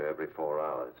temperature every 4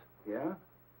 hours. Yeah?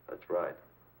 That's right.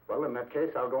 Well, in that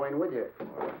case, I'll go in with you.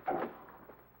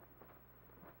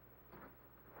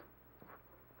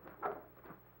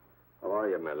 How are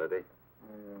you, Melody?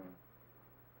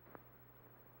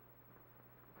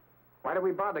 Why do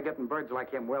we bother getting birds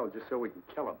like him well just so we can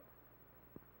kill them?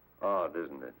 Odd,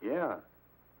 isn't it? Yeah.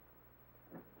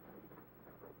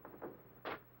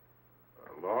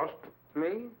 Lost?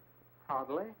 Me?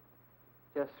 Hardly.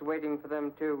 Just waiting for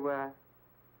them to,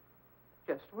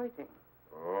 just waiting.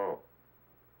 Oh.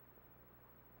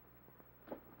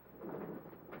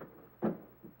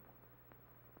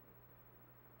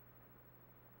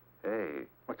 Hey.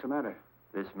 What's the matter?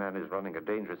 This man is running a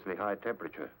dangerously high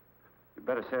temperature. You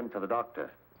better send for the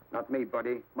doctor. Not me,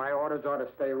 buddy. My orders are to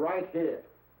stay right here.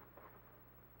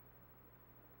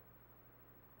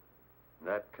 In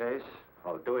that case,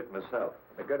 I'll do it myself.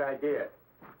 A good idea.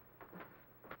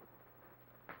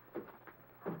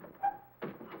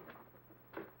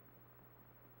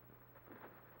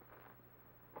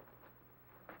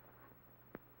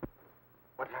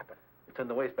 What happened? It's in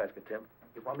the wastebasket, Tim.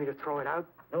 You want me to throw it out?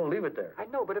 No, leave it there. I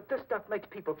know, but if this stuff makes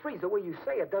people freeze the way you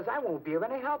say it does, I won't be of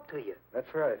any help to you.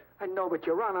 That's right. I know, but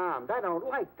you're unarmed. I don't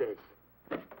like this.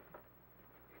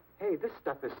 Hey, this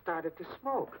stuff has started to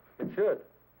smoke. It should.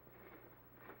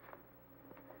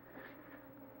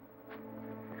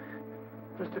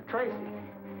 Mr. Tracy,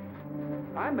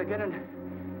 I'm beginning to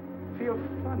feel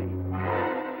funny.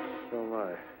 So am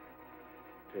I,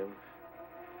 Tim.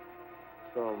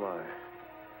 So am I.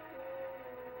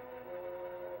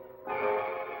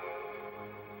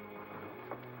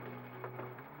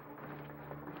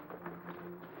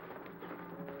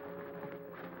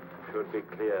 Should be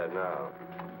clear now.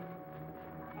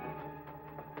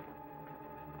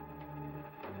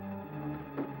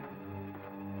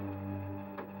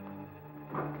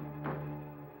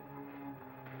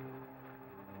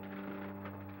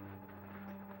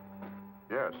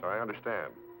 Yes, I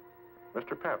understand.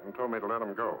 Mr. Patton told me to let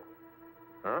him go.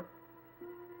 Huh?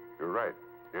 You're right.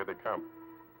 Here they come.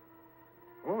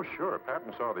 Oh, sure.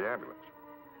 Patton saw the ambulance.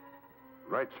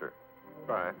 Right, sir.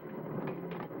 Bye.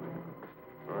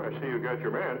 Oh, I see you got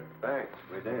your man. Thanks,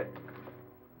 we did.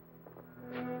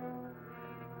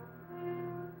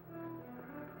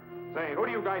 Say, who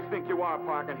do you guys think you are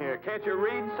parking here? Can't you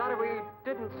read? Sorry, we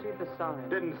didn't see the sign.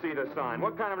 Didn't see the sign.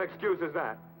 What kind of an excuse is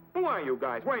that? Who are you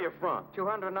guys? Where are you from?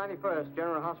 291st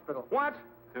General Hospital. What?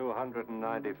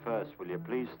 291st. Will you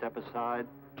please step aside?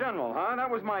 General, huh? That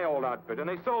was my old outfit, and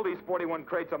they sold these 41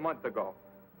 crates a month ago.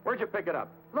 Where'd you pick it up?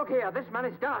 Look here, this man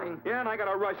is dying. Yeah, and I got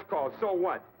a rush call. So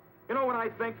what? You know what I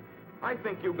think? I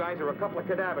think you guys are a couple of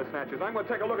cadaver snatchers. I'm going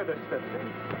to take a look at this stuff.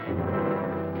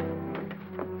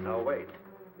 Now, wait.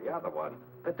 The other one.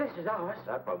 But this is ours.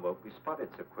 That one won't be spotted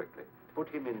so quickly. Put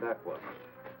him in that one.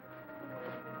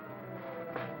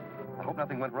 I hope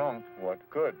nothing went wrong. What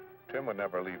good? Tim would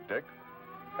never leave Dick.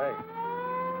 Hey,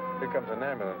 here comes an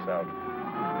ambulance out.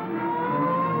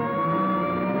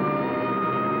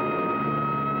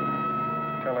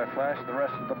 Shall I flash the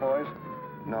rest of the boys?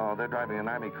 No, they're driving an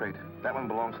Army crate. That one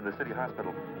belongs to the city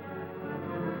hospital.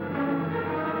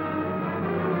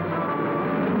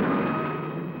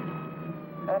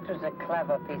 That was a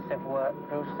clever piece of work,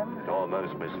 Gruesome. It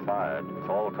almost misfired.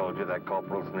 Thal told you that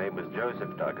corporal's name was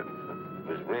Joseph Duggan. It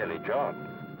was really John.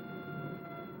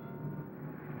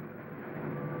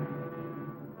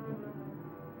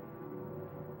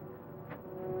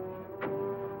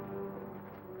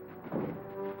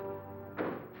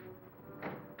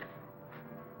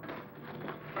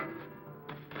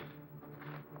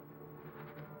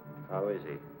 How is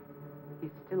he?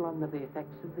 He's still under the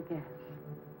effects of the gas.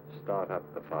 Start up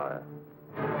the fire.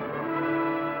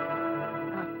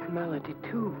 Not Melody,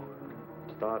 too.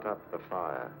 Start up the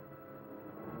fire.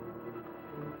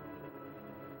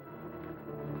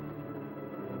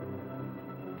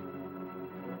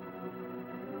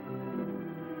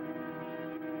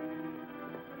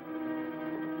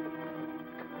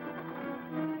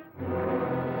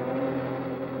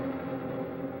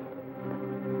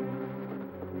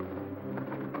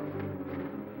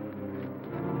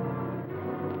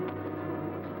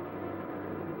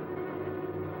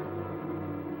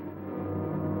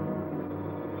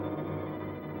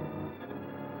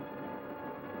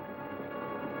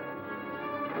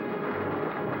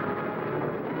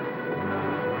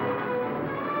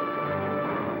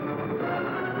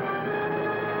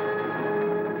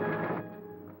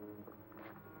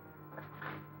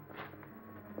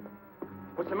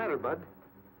 What's the matter, Bud?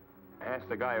 Ask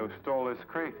the guy who stole this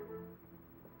crate.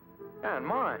 Yeah, and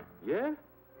mine. Yeah?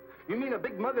 You mean a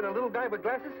big mug and a little guy with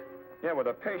glasses? Yeah, with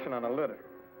a patient on a litter.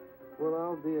 Well,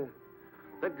 I'll be a...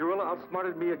 That gorilla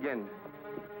outsmarted me again.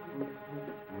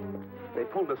 They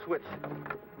pulled the switch.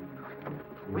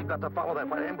 We've got to follow that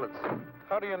white ambulance.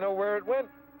 How do you know where it went?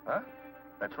 Huh?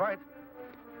 That's right.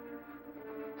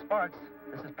 Sparks,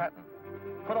 this is Patton.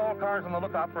 Put all cars on the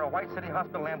lookout for a White City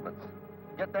Hospital ambulance.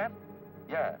 Get that?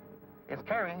 Yeah. It's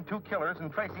carrying 2 killers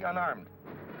and Tracy unarmed.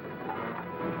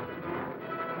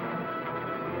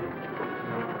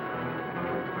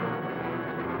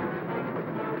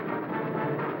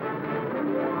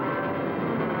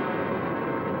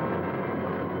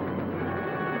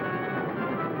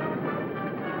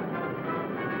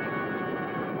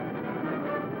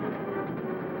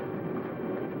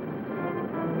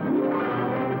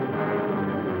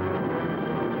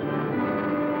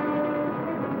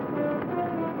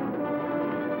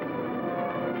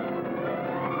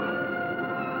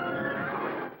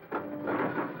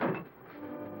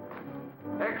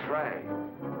 X-ray.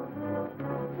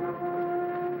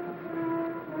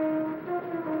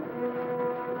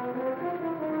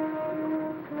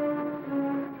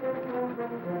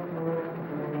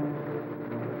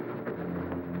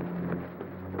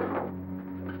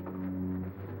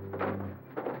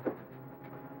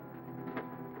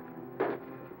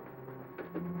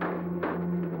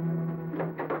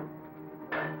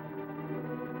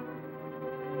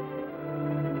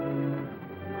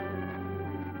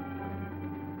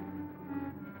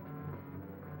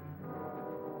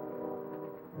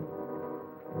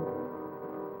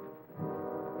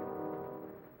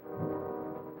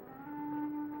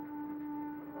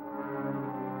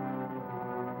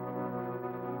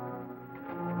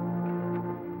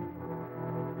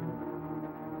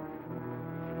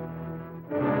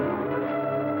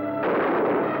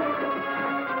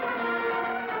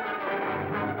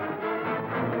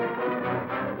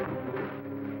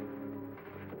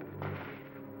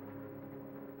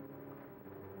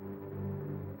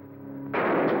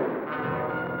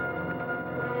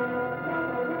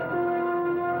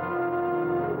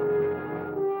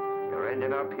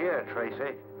 Up here,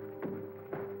 Tracy.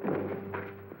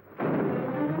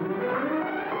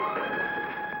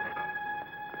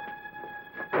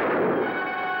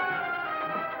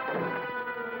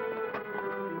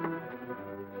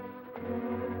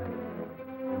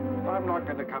 I'm not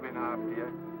going to come in after you.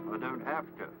 I don't have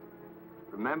to.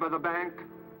 Remember the bank?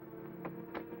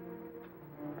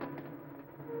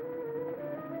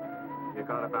 You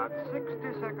got about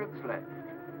 60 seconds left.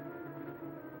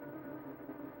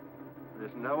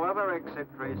 There's no other exit,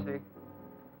 Tracy. This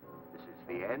is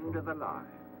the end of the line.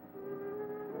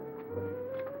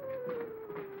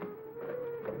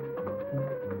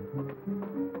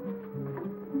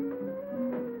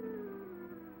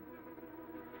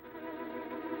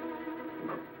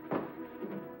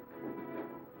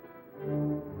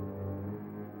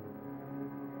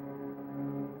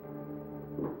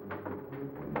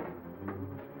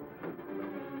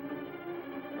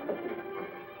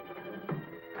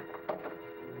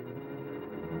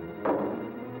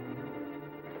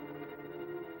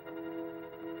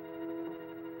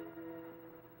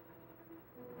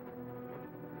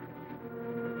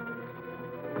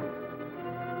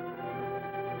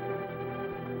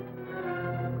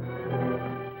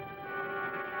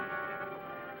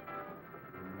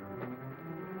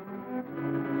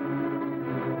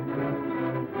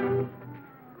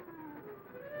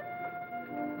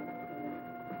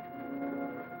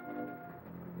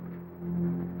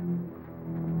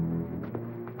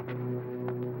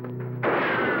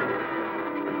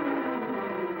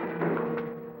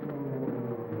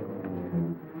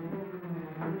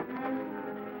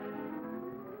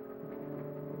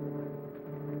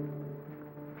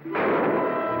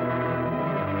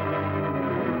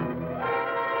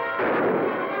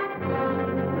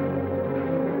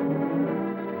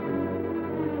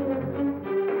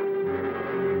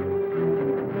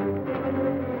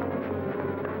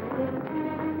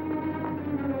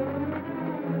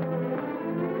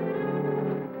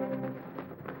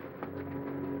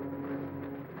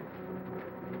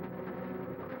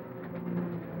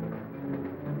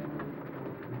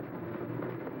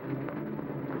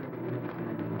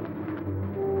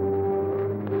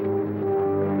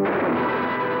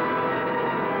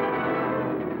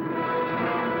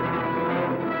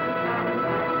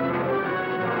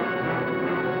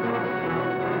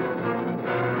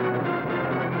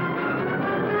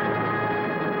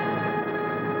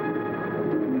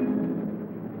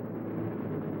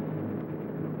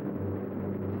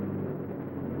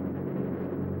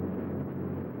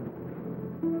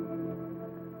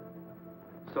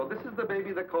 So this is the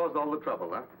baby that caused all the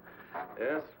trouble, huh?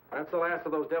 Yes, that's the last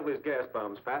of those devilish gas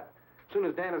bombs, Pat. As soon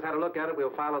as Dan has had a look at it, we'll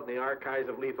file it in the archives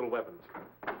of lethal weapons.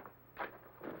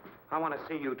 I want to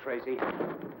see you, Tracy.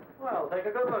 Well, take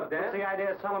a good look, Dan. What's the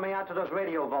idea of selling me out to those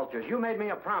radio vultures? You made me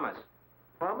a promise.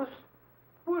 Promise?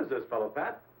 Who is this fellow,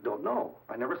 Pat? Don't know.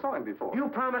 I never saw him before. You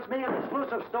promised me an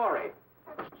exclusive story.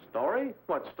 Story?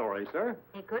 What story, sir?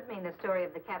 It could mean the story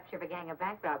of the capture of a gang of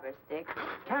bank robbers, Dick.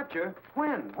 Capture?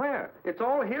 When? Where? It's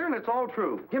all here and it's all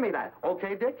true. Give me that.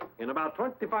 Okay, Dick? In about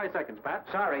 25 seconds, Pat.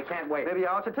 Sorry, can't wait. Maybe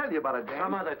I ought to tell you about it, Dan.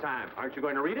 Some other time. Aren't you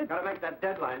going to read it? Gotta make that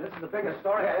deadline. This is the biggest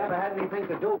story I ever had anything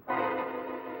to do.